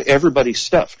 Enjoy everybody's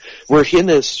stuff. We're in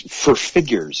this for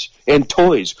figures and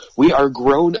toys. We are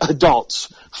grown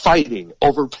adults fighting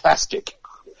over plastic,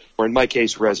 or in my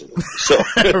case, resin. So,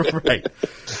 right,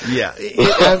 yeah,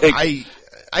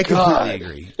 I completely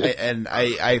agree, and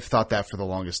I've thought that for the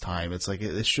longest time. It's like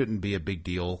this shouldn't be a big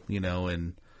deal,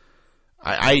 and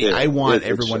I want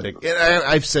everyone to. And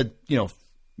I've said,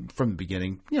 from the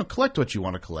beginning, collect what you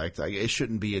want to collect. It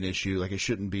shouldn't be an issue. Like, it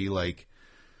shouldn't be like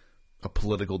a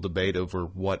political debate over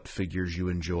what figures you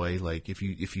enjoy. Like, if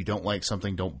you don't like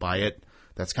something, don't buy it.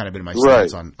 That's kind of been my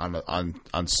stance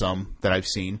on some that I've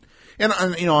seen. And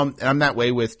I'm that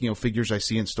way with figures I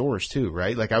see in stores too,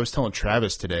 right? Like I was telling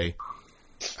Travis today,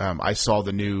 I saw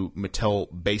the new Mattel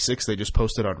Basics they just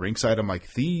posted on Ringside. I'm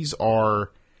like, these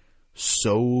are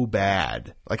so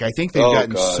bad. Like, I think they've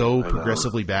gotten so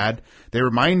progressively bad. They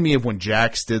remind me of when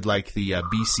Jax did like the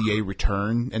BCA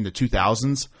return in the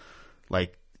 2000s,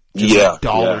 like just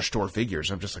dollar store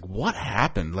figures. I'm just like, what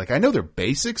happened? Like, I know they're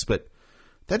basics, but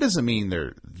that doesn't mean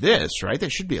they're this, right? They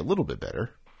should be a little bit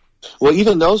better. Well,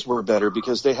 even those were better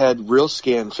because they had real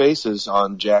scan faces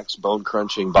on Jack's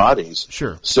bone-crunching bodies.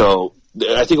 Sure. So,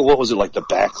 I think, what was it, like the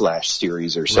Backlash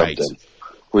series or something? Right.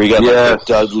 Where you got like the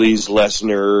Dudleys,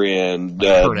 Lesnar, and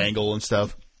Kurt Angle and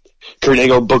stuff. Kurt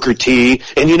Angle, Booker T.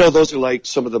 And those are like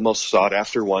some of the most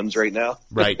sought-after ones right now.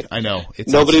 Right, I know.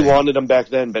 It's Nobody insane. wanted them back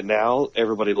then, but now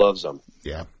everybody loves them.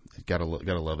 Yeah, gotta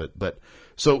love it. But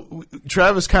so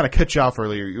Travis kind of cut you off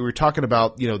earlier. You were talking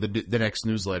about the next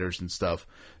newsletters and stuff.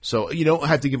 So you don't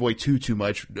have to give away too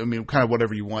much. I mean, kind of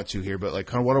whatever you want to here. But like,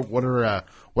 kind of what are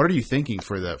you thinking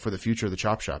for the future of the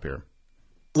Chop Shop here?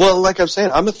 Well, like I'm saying,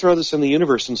 I'm going to throw this in the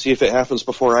universe and see if it happens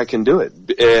before I can do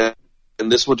it.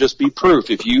 And this will just be proof.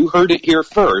 If you heard it here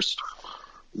first,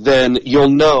 then you'll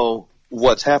know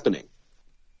what's happening.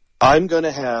 I'm going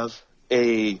to have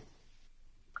a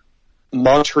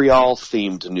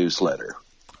Montreal-themed newsletter.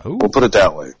 Ooh. We'll put it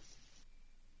that way.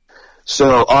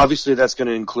 So, obviously, that's going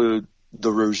to include the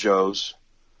Rougeaus,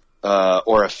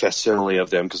 or a facsimile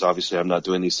of them, because obviously I'm not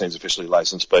doing these things officially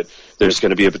licensed, but there's going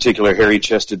to be a particular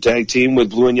hairy-chested tag team with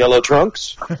blue and yellow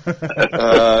trunks.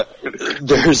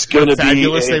 There's going to be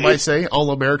fabulous, they might say,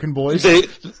 all-American boys.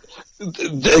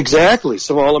 Exactly,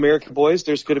 some all-American boys.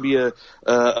 There's going to be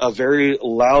a very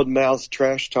loud-mouthed,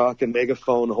 trash-talking,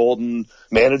 megaphone-holding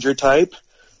manager type.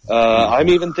 I'm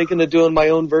even thinking of doing my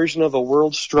own version of a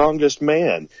World's Strongest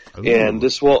Man. Ooh. And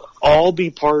this will all be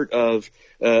part of,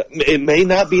 it may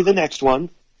not be the next one.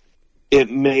 It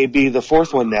may be the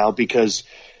fourth one now, because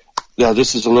now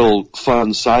this is a little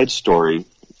fun side story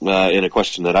in a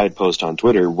question that I had posed on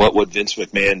Twitter. What would Vince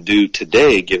McMahon do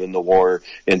today, given the war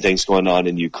and things going on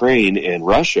in Ukraine and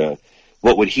Russia?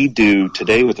 What would he do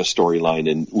today with a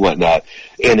storyline and whatnot?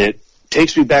 And it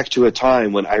takes me back to a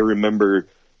time when I remember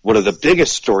one of the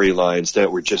biggest storylines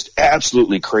that were just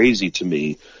absolutely crazy to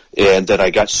me and that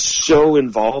I got so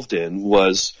involved in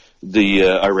was the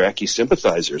Iraqi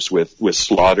sympathizers with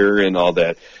Slaughter and all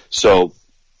that. So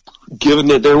given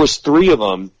that there was 3 of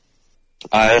them,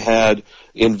 I had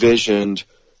envisioned,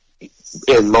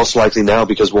 and most likely now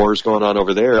because war is going on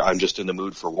over there, I'm just in the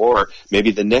mood for war. Maybe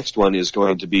the next one is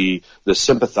going to be the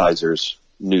Sympathizers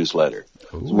newsletter.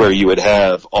 Ooh. Where you would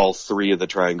have all 3 of the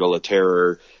Triangle of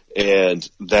Terror, and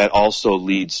that also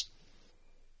leads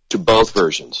to both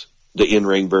versions, the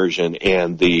in-ring version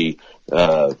and the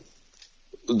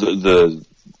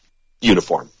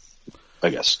uniform, I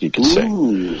guess you could say.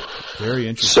 Ooh, very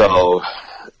interesting. So,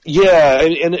 yeah,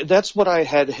 and that's what I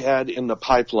had in the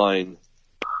pipeline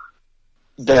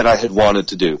that I had wanted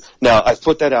to do. Now, I've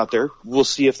put that out there. We'll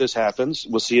see if this happens.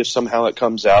 We'll see if somehow it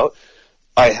comes out.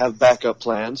 I have backup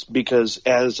plans because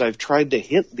as I've tried to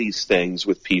hint these things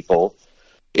with people,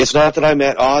 it's not that I'm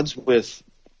at odds with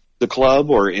the club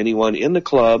or anyone in the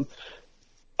club.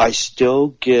 I still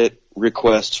get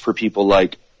requests for people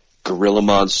like Gorilla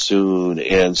Monsoon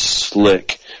and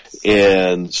Slick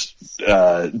and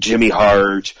Jimmy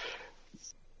Hart.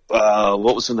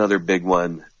 What was another big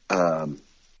one?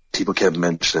 People kept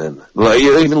mentioning, like,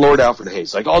 even Lord Alfred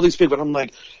Hayes, like all these people. And I'm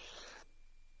like,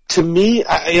 to me,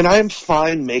 I'm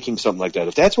fine making something like that.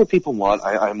 If that's what people want,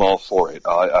 I'm all for it.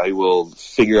 I will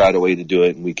figure out a way to do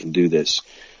it, and we can do this.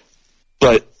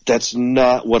 But that's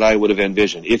not what I would have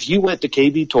envisioned. If you went to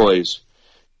KB Toys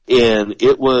and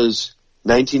it was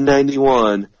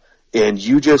 1991 and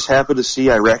you just happened to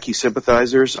see Iraqi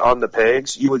sympathizers on the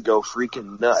pegs, you would go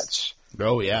freaking nuts.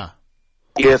 Oh, yeah.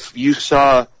 If you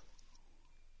saw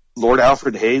Lord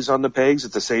Alfred Hayes on the pegs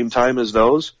at the same time as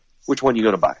those, which one are you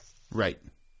going to buy? Right.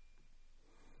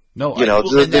 No,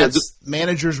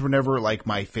 managers were never like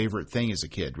my favorite thing as a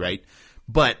kid, right?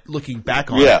 But looking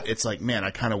back on it, it's like, man,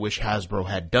 I kind of wish Hasbro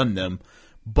had done them.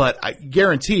 But I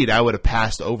guaranteed I would have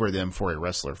passed over them for a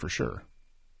wrestler for sure.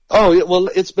 Oh, yeah, well,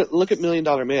 but look at $1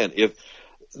 Million Man. If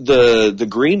the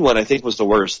green one, I think, was the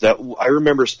worst. That I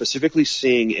remember specifically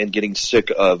seeing and getting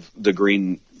sick of the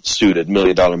green suited $1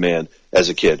 Million Man as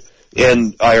a kid.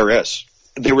 And IRS,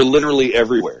 they were literally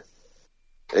everywhere.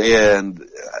 And,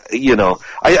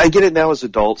 I get it now as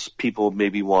adults. People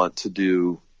maybe want to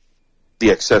do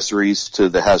the accessories to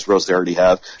the Hasbros they already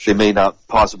have. Sure. They may not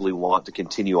possibly want to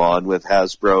continue on with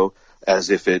Hasbro as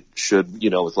if it should,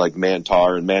 with like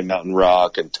Mantar and Man Mountain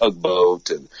Rock and Tugboat.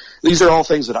 And these are all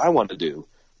things that I want to do.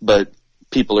 But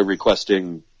people are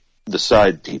requesting the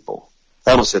side people.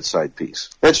 I almost said side piece.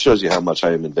 That shows you how much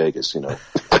I am in Vegas, Well,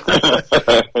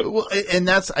 and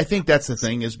I think that's the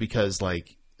thing is because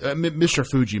like, Mr.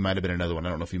 Fuji might have been another one. I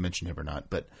don't know if you mentioned him or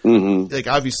not, but like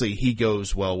obviously he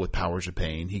goes well with Powers of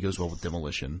Pain. He goes well with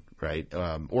Demolition, right?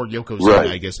 Or Yokozuna,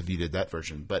 I guess, if you did that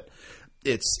version. But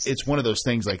it's one of those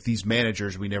things like these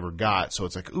managers we never got, so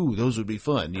it's like, ooh, those would be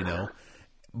fun,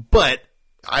 But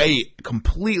I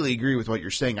completely agree with what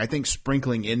you're saying. I think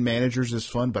sprinkling in managers is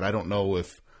fun, but I don't know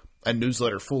if a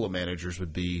newsletter full of managers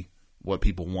would be what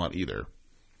people want either.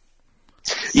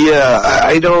 Yeah,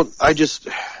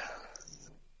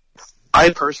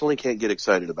 I personally can't get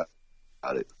excited about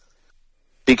it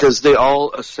because they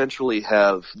all essentially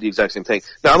have the exact same thing.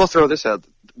 Now, I'm going to throw this out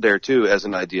there, too, as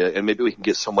an idea, and maybe we can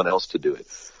get someone else to do it.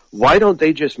 Why don't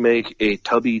they just make a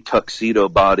tubby tuxedo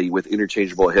body with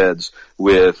interchangeable heads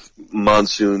with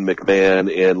Monsoon,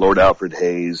 McMahon, and Lord Alfred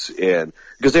Hayes, and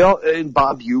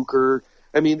Bob Uecker?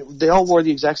 I mean, they all wore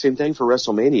the exact same thing for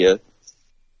WrestleMania.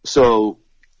 So,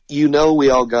 we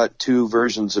all got 2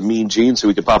 versions of Mean Gene so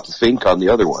we could pop the Fink on the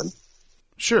other one.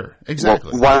 Sure,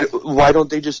 exactly. Well, why don't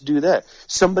they just do that?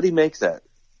 Somebody make that.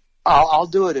 I'll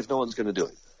do it if no one's going to do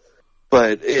it.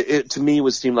 But it to me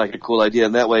would seem like a cool idea.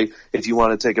 And that way, if you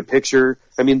want to take a picture,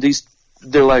 I mean,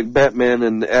 they're like Batman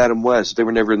and Adam West. They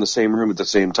were never in the same room at the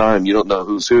same time. You don't know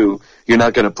who's who. You're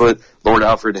not going to put Lord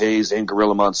Alfred Hayes and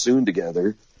Gorilla Monsoon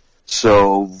together.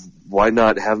 So why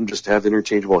not have them just have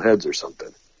interchangeable heads or something?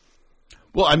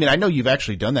 Well, I mean, I know you've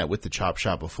actually done that with the Chop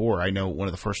Shop before. I know one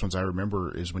of the first ones I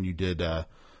remember is when you did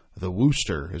the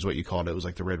Wooster, is what you called it. It was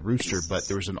like the Red Rooster, but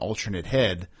there was an alternate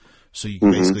head, so you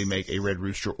can basically make a Red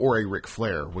Rooster or a Ric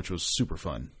Flair, which was super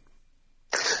fun.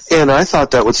 And I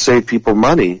thought that would save people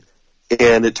money,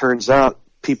 and it turns out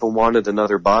people wanted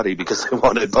another body because they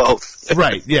wanted both.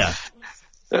 Right, yeah.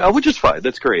 Which is fine.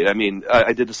 That's great. I mean,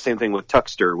 I did the same thing with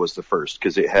Tuxter was the first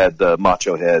because it had the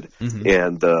Macho head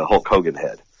and the Hulk Hogan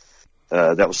head.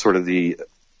 That was sort of the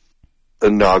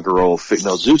inaugural.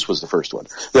 No, Zeus was the first one.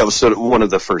 That was sort of one of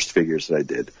the first figures that I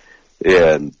did,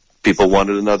 and people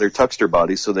wanted another Tuxter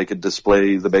body so they could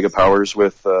display the Mega Powers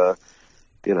with,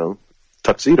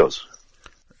 tuxedos.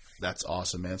 That's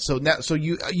awesome, man. So now,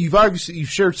 you've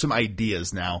shared some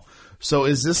ideas now. So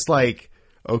is this like,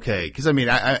 okay? Because I mean,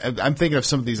 I'm thinking of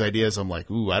some of these ideas. I'm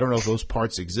like, ooh, I don't know if those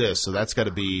parts exist. So that's got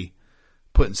to be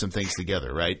putting some things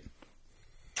together, right?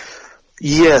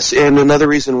 Yes, and another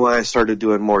reason why I started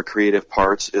doing more creative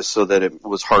parts is so that it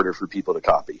was harder for people to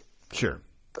copy. Sure.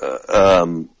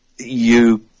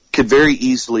 You could very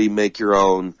easily make your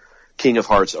own King of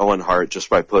Hearts Owen Hart just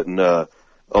by putting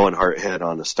Owen Hart head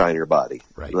on a Steiner body.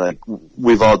 Right. Like,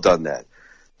 we've all done that.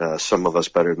 Some of us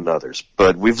better than others,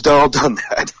 but we've all done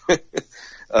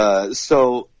that.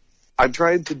 So I'm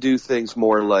trying to do things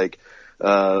more like,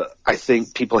 I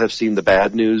think people have seen the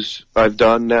Bad News I've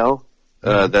done now.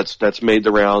 That's made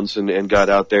the rounds and got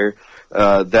out there.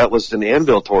 That was an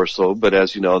Anvil torso, but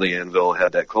as you know, the Anvil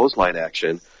had that clothesline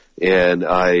action, and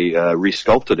I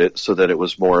resculpted it so that it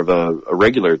was more of a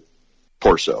regular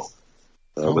torso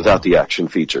without the action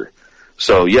feature.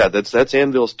 So yeah, that's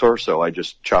Anvil's torso. I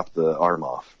just chopped the arm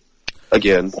off.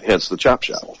 Again, hence the chop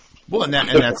shop. Well, and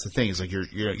that's the thing is like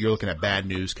you're looking at Bad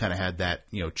News, kind of had that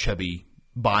chubby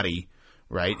body.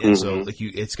 Right, and so like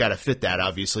it's got to fit that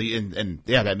obviously, and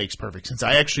yeah, that makes perfect sense.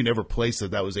 I actually never placed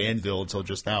that was Anvil until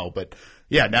just now, but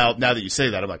yeah, now that you say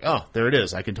that, I'm like, oh, there it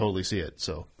is. I can totally see it.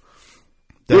 So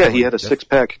yeah, he had a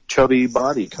 6-pack chubby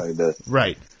body, kind of.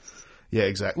 Right. Yeah,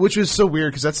 exactly. Which is so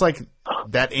weird because that's like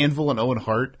that Anvil and Owen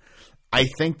Hart. I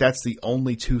think that's the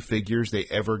only two figures they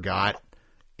ever got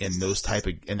in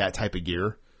that type of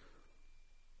gear.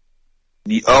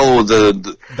 The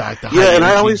high and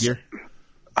I always gear.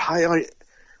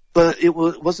 But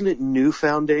wasn't it New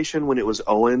Foundation when it was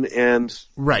Owen and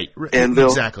right Anvil?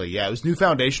 Exactly, yeah. It was New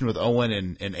Foundation with Owen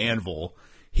and Anvil.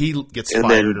 He gets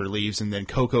fired or leaves, and then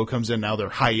Coco comes in. Now they're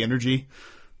High Energy,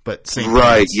 but same.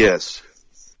 Right, yes.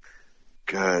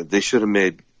 God, they should have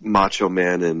made Macho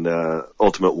Man and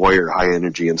Ultimate Warrior High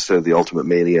Energy instead of the Ultimate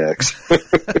Maniacs.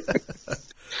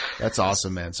 That's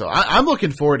awesome, man. So I'm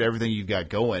looking forward to everything you've got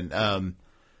going.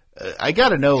 I got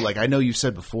to know, like I know you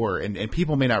said before, and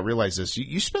people may not realize this,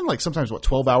 you spend like sometimes,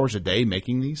 12 hours a day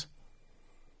making these?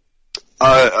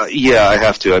 Yeah, I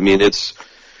have to. I mean, it's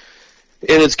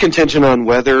contingent on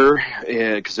weather,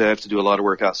 because I have to do a lot of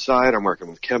work outside. I'm working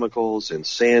with chemicals and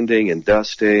sanding and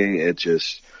dusting.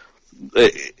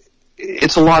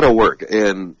 It's a lot of work.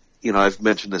 And, I've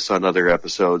mentioned this on other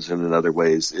episodes and in other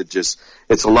ways.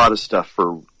 It's a lot of stuff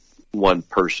for one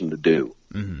person to do.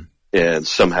 Mm-hmm. And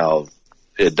somehow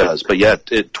it does. But yeah,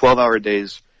 12-hour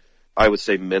days, I would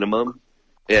say minimum.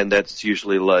 And that's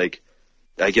usually like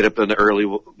I get up in the early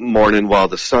morning while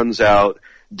the sun's out,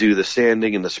 do the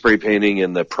sanding and the spray painting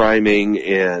and the priming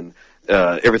and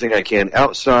everything I can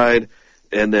outside,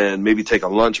 and then maybe take a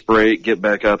lunch break, get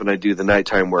back up, and I do the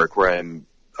nighttime work where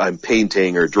I'm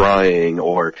painting or drying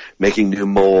or making new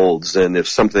molds. And if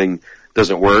something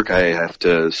doesn't work, I have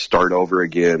to start over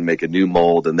again, make a new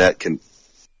mold, and that can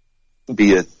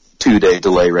be a 2-day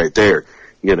delay right there,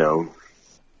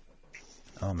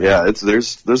 Oh, yeah,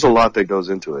 there's a lot that goes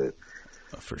into it.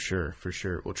 For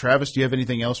sure. Well, Travis, do you have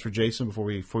anything else for Jason before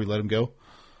we let him go?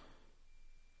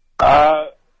 No,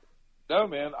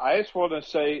 man. I just want to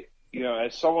say,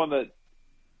 as someone that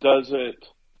does it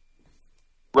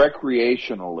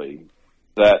recreationally,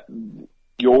 that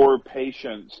your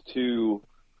patience to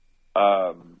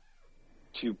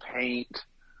paint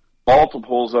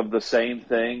multiples of the same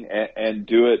thing and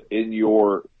do it in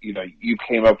your, you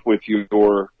came up with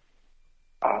your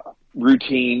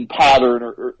routine pattern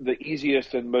or the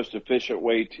easiest and most efficient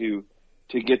way to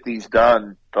get these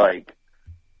done. Like,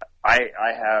 I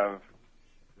have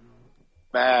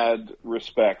mad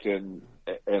respect and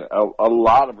a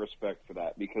lot of respect for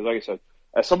that, because like I said,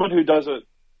 as someone who does it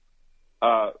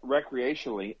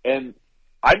recreationally, and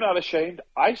I'm not ashamed,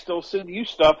 I still send you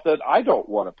stuff that I don't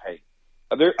want to paint.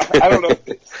 I don't know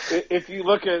if you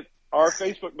look at our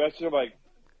Facebook message, I'm like,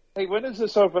 hey, when does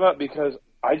this open up? Because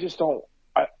I just don't,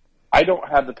 I don't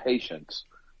have the patience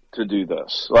to do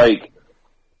this. Like,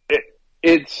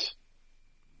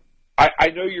 I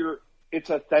know it's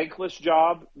a thankless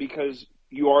job because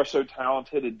you are so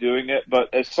talented at doing it,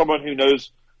 but as someone who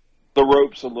knows the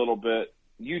ropes a little bit,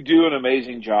 you do an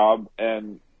amazing job,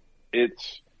 and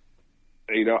it's,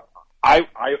 I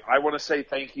want to say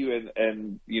thank you,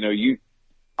 and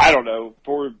I don't know,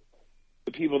 for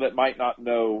the people that might not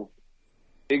know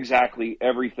exactly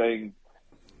everything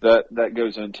that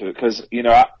goes into it, because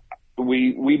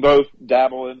we both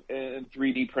dabble in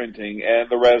 3D printing and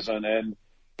the resin, and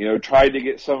tried to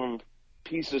get some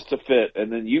pieces to fit,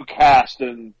 and then you cast,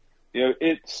 and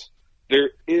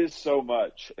there is so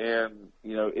much, and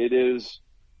it is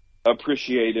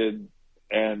appreciated,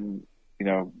 and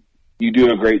you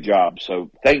do a great job. So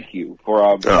thank you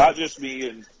for not just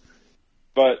me,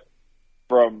 but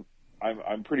from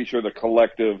I'm pretty sure the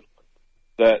collective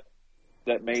that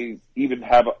may even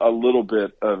have a little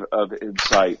bit of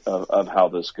insight of how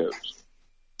this goes.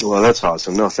 Well, that's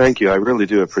awesome. No, thank you. I really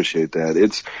do appreciate that.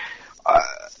 It's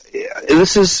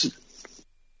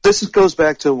this goes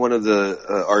back to one of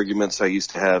the arguments I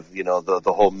used to have.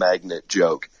 The whole magnet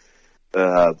joke.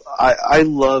 I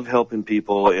love helping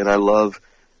people, and I love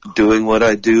doing what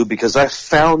I do because I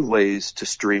found ways to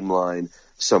streamline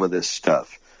some of this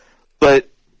stuff. But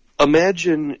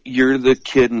imagine you're the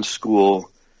kid in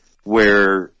school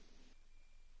where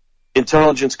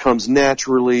intelligence comes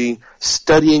naturally,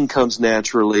 studying comes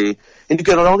naturally, and you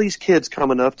got all these kids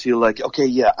coming up to you like, okay,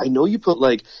 yeah, I know you put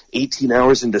like 18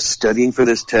 hours into studying for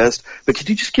this test, but could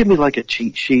you just give me like a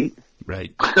cheat sheet?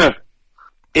 Right.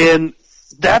 And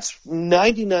that's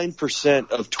 99%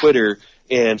 of Twitter,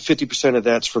 and 50% of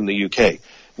that's from the UK,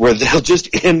 where they'll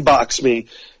just inbox me,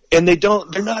 and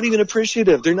they're not even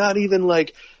appreciative. They're not even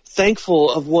like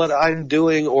thankful of what I'm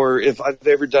doing, or if I've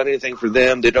ever done anything for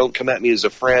them. They don't come at me as a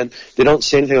friend. They don't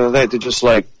say anything like that. They're just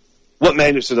like, what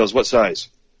magnets are those? What size?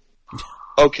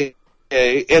 Okay.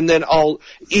 And then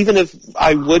even if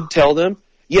I would tell them,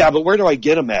 yeah, but where do I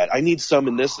get them at? I need some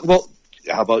in this. Well,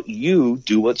 how about you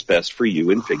do what's best for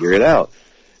you and figure it out?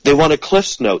 They want a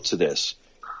Cliff's Note to this.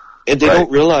 And they don't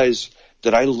realize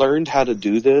that I learned how to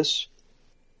do this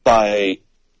by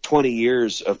 20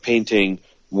 years of painting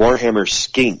Warhammer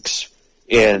skinks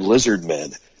and lizard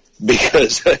men,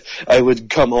 because I would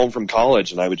come home from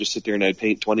college and I would just sit there and I'd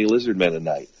paint 20 lizard men a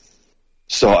night.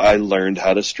 So I learned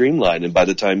how to streamline, and by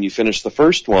the time you finish the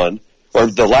first one, or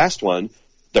the last one,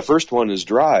 the first one is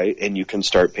dry, and you can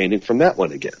start painting from that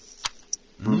one again.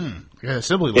 And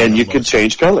you can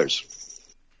change colors.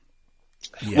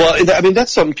 Yeah. Well, I mean,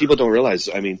 that's something people don't realize.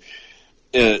 I mean,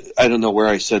 I don't know where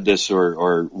I said this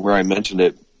or where I mentioned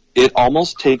it. It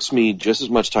almost takes me just as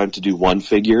much time to do one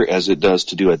figure as it does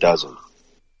to do a dozen.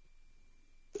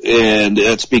 And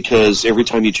that's because every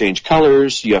time you change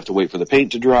colors, you have to wait for the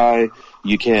paint to dry.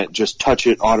 You can't just touch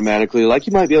it automatically. Like,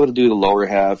 you might be able to do the lower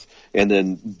half and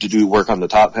then do work on the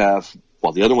top half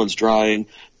while the other one's drying.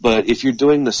 But if you're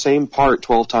doing the same part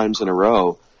 12 times in a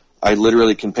row, I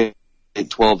literally can paint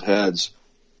 12 heads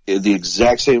the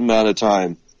exact same amount of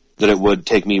time that it would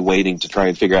take me waiting to try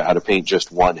and figure out how to paint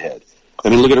just one head. I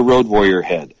mean, look at a Road Warrior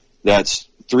head. That's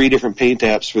 3 different paint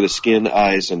apps for the skin,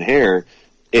 eyes, and hair,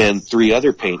 and 3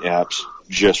 other paint apps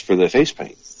just for the face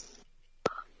paint.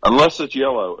 Unless it's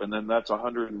yellow, and then that's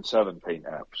 107 paint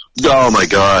apps. Oh, my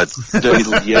God.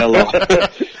 The yellow.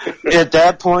 At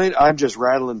that point, I'm just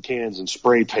rattling cans and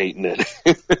spray painting it.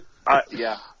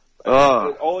 Yeah.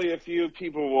 Only a few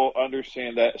people will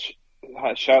understand that.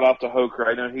 Shout out to Hoker.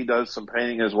 I know he does some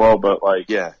painting as well, but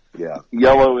yeah.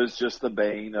 Yellow is just the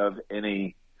bane of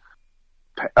any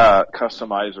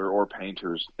customizer or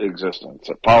painter's existence.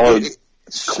 It follows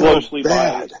closely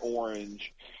by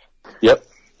orange. Yep.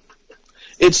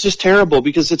 It's just terrible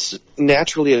because it's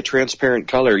naturally a transparent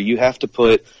color. You have to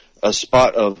put a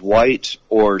spot of white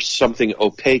or something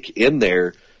opaque in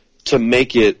there to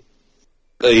make it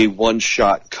a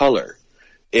one-shot color.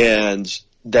 And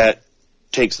that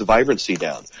takes the vibrancy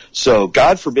down. So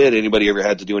God forbid anybody ever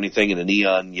had to do anything in a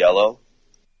neon yellow.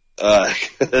 You're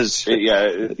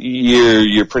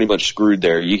pretty much screwed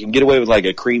there. You can get away with like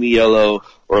a creamy yellow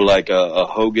or like a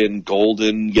Hogan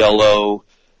golden yellow.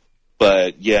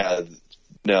 But yeah,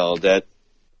 no, that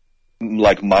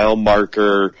like mile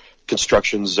marker,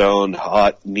 construction zone,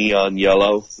 hot neon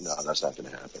yellow. No, that's not going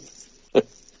to happen.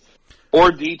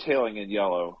 Or detailing in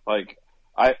yellow. Like,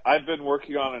 I've been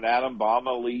working on an Atom Bomb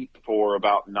Elite for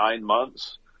about 9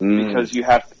 months because you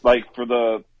have, like,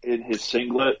 in his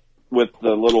singlet with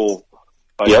the little,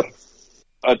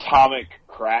 atomic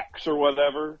cracks or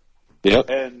whatever. Yep.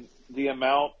 And the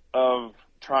amount of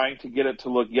trying to get it to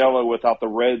look yellow without the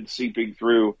red seeping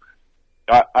through.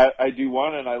 I do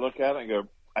one and I look at it and go,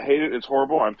 I hate it. It's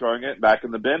horrible. I'm throwing it back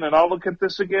in the bin, and I'll look at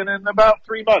this again in about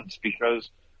 3 months because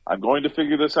I'm going to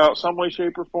figure this out some way,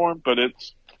 shape, or form, but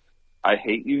I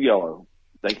hate you, yellow.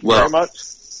 Thank you very much.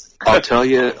 I'll tell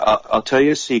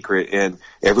you a secret, and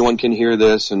everyone can hear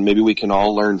this, and maybe we can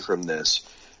all learn from this.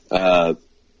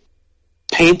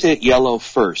 paint it yellow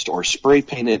first, or spray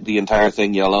paint it the entire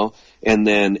thing yellow, and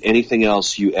then anything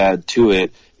else you add to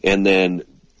it, and then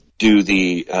do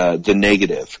the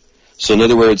negative. So in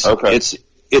other words,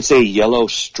 it's a yellow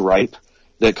stripe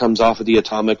that comes off of the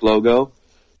Atomic logo.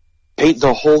 Paint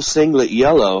the whole singlet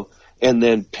yellow, and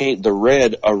then paint the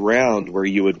red around where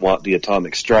you would want the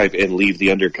Atomic stripe, and leave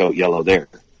the undercoat yellow there.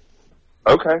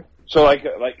 Okay. So like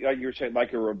you're saying,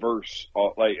 like a reverse,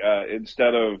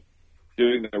 instead of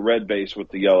doing the red base with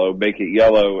the yellow, make it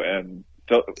yellow and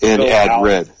add out.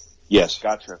 Red. Yes.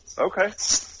 Gotcha. Okay.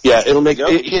 Yeah, it'll make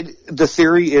the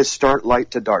theory is start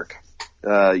light to dark.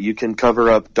 You can cover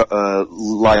up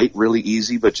light really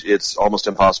easy, but it's almost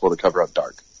impossible to cover up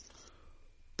dark.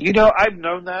 You know, I've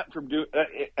known that from doing,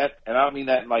 and I don't mean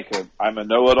that in like I'm a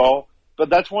know-it-all, but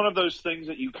that's one of those things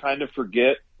that you kind of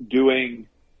forget doing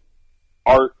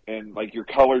art and like your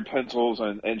colored pencils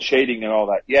and shading and all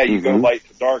that. Yeah, you go light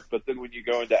to dark, but then when you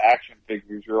go into action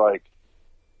figures, you're like,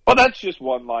 well, that's just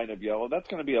one line of yellow. That's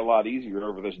going to be a lot easier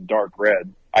over this dark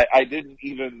red. I didn't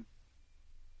even.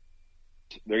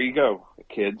 There you go,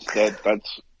 kids. That's like,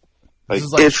 this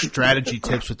is like strategy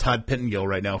tips with Todd Pettengill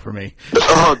right now for me.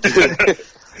 Oh, dude.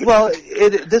 Well,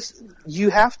 you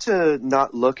have to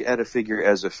not look at a figure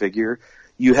as a figure.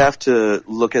 You have to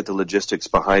look at the logistics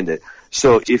behind it.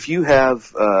 So if you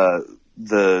have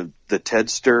the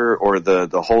Tedster or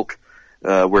the Hulk,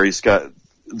 where he's got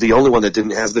the only one that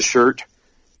didn't have the shirt,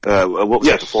 what was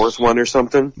that, the fourth one or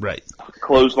something? Right.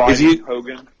 Clothesline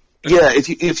Hogan. Yeah,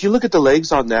 if you look at the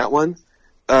legs on that one,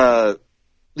 the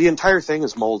entire thing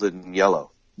is molded in yellow.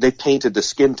 They painted the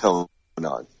skin tone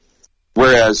on,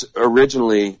 whereas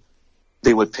originally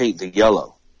they would paint the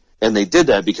yellow. And they did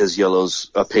that because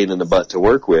yellow's a pain in the butt to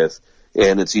work with,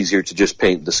 and it's easier to just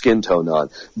paint the skin tone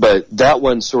on. But that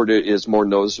one sort of is more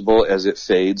noticeable as it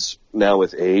fades now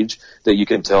with age, that you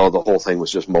can tell the whole thing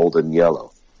was just molded in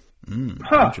yellow.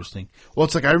 Interesting. Well,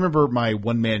 it's like I remember my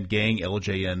one-man gang,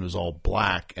 LJN, was all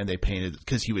black, and they painted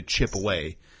because he would chip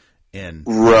away. And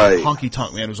Honky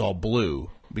Tonk Man was all blue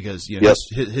because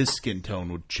his skin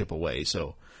tone would chip away.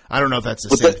 So I don't know if that's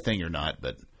the same thing or not,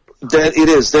 but... That it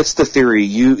is. That's the theory.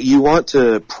 You want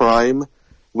to prime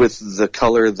with the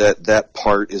color that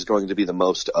part is going to be the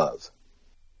most of.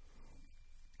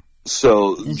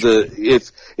 So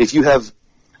if you have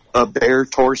a bare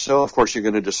torso, of course you're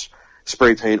going to just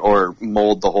spray paint or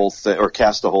mold the whole thing or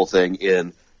cast the whole thing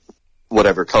in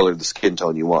whatever color the skin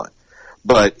tone you want.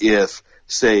 But if,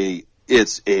 say,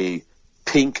 it's a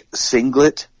pink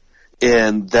singlet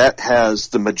and that has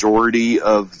the majority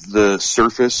of the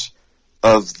surface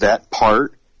of that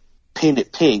part, paint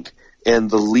it pink, and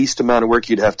the least amount of work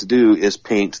you'd have to do is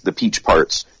paint the peach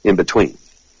parts in between.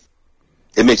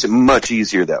 It makes it much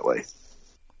easier that way.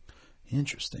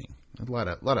 Interesting. A lot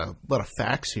of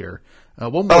facts here.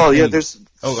 One more thing. There's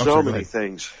so many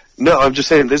things. No, I'm just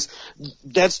saying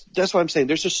that's what I'm saying.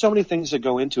 There's just so many things that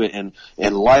go into it, and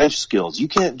life skills. You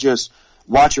can't just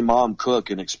watch your mom cook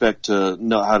and expect to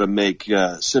know how to make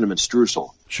cinnamon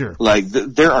streusel. Sure. Like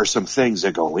there are some things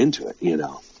that go into it, you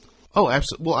know. Oh,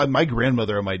 absolutely. Well, my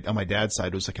grandmother on my dad's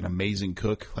side was like an amazing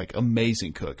cook,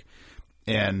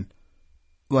 and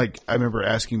like I remember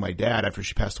asking my dad after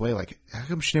she passed away, like, how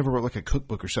come she never wrote like a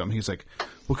cookbook or something? He's like,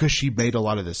 well, because she made a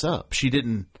lot of this up. She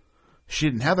didn't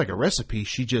have like a recipe.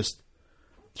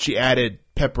 She added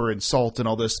pepper and salt and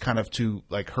all this kind of to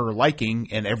like her liking,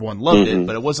 and everyone loved it.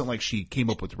 But it wasn't like she came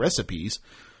up with recipes,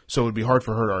 so it would be hard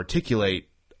for her to articulate,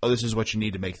 oh, this is what you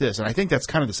need to make this. And I think that's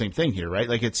kind of the same thing here, right?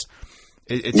 Like it's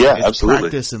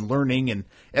practice and learning, and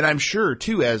I'm sure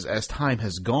too as time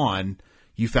has gone,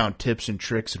 you found tips and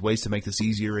tricks and ways to make this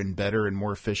easier and better and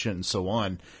more efficient and so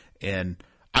on. And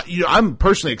I'm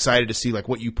personally excited to see like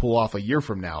what you pull off a year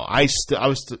from now. I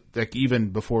was like,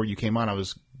 even before you came on, I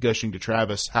was gushing to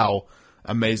Travis how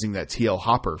amazing that TL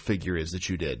Hopper figure is that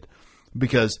you did,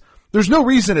 because there's no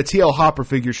reason a TL Hopper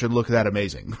figure should look that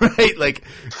amazing, right? Like,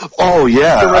 oh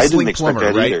yeah, I didn't expect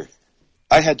that either.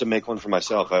 I had to make one for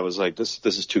myself. I was like, this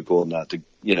is too cool not to,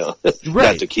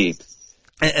 not to keep.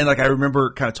 And like, I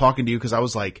remember kind of talking to you because I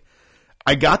was like,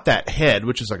 I got that head,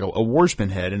 which is like a Warsman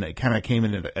head, and it kind of came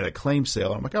in at a claim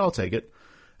sale. I'm like, oh, I'll take it.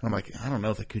 And I'm like, I don't know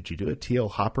if could you do a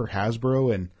TL Hopper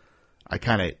Hasbro? And I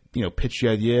kind of, pitched the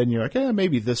idea, and you're like,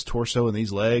 maybe this torso and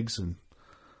these legs, and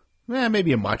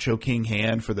maybe a Macho King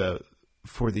hand for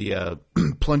the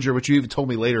plunger, which you even told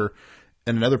me later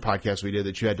in another podcast we did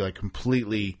that you had to like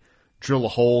completely drill a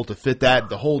hole to fit that,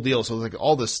 the whole deal. So like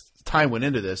all this time went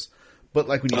into this, but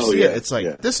like when you see it, it's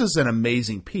like, this is an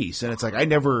amazing piece. And it's like, I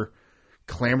never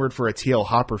clamored for a TL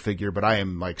Hopper figure, but I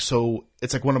am like,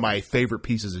 it's like one of my favorite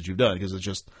pieces that you've done because it's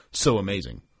just so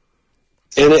amazing.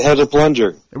 And it had a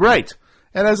plunger. Right.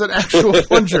 And as an actual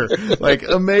plunger. Like,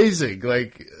 amazing.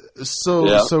 Like,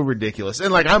 so ridiculous.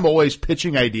 And, like, I'm always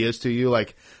pitching ideas to you.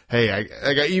 Like, hey,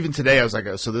 even today I was like,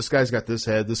 so this guy's got this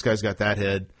head, this guy's got that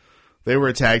head. They were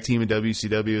a tag team in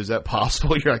WCW. Is that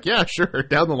possible? You're like, yeah, sure.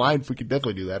 Down the line, we could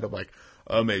definitely do that. I'm like,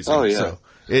 amazing. Oh, yeah. So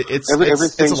it's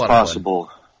everything's a lot possible. Of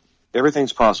fun.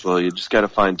 Everything's possible. You just got to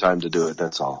find time to do it.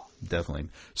 That's all. Definitely.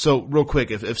 So, real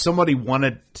quick, if somebody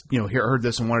wanted, heard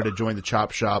this and wanted to join the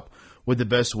Chop Shop, would the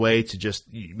best way to just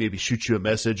maybe shoot you a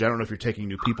message? I don't know if you're taking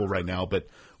new people right now, but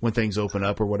when things open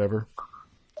up or whatever.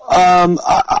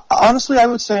 Honestly, I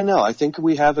would say no. I think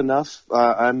we have enough.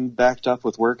 I'm backed up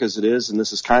with work as it is, and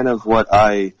this is kind of what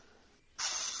I,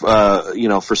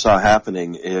 foresaw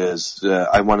happening is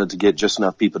I wanted to get just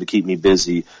enough people to keep me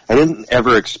busy. I didn't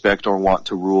ever expect or want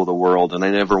to rule the world, and I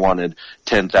never wanted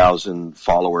 10,000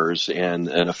 followers and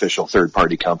an official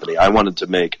third-party company. I wanted to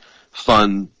make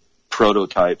fun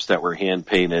prototypes that were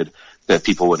hand-painted that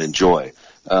people would enjoy.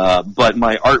 But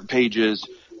my art pages,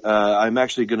 I'm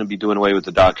actually going to be doing away with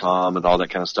the .com and all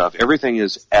that kind of stuff. Everything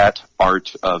is at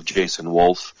Art of Jason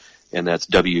Wolf, and that's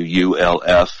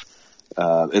WULF.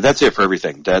 That's it for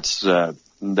everything. That's now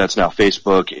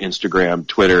Facebook, Instagram,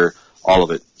 Twitter, all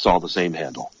of it. It's all the same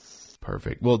handle.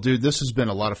 Perfect. Well, dude, this has been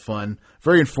a lot of fun.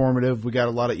 Very informative. We got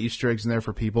a lot of Easter eggs in there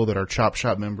for people that are Chop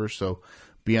Shop members, so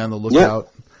be on the lookout.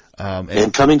 Yeah.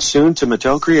 And coming soon to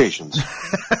Mattel Creations.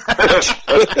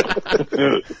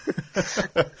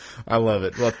 I love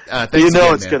it. Well, thanks you know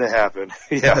again, it's going to happen.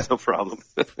 Yeah, no problem.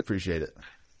 Appreciate it.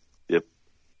 Yep.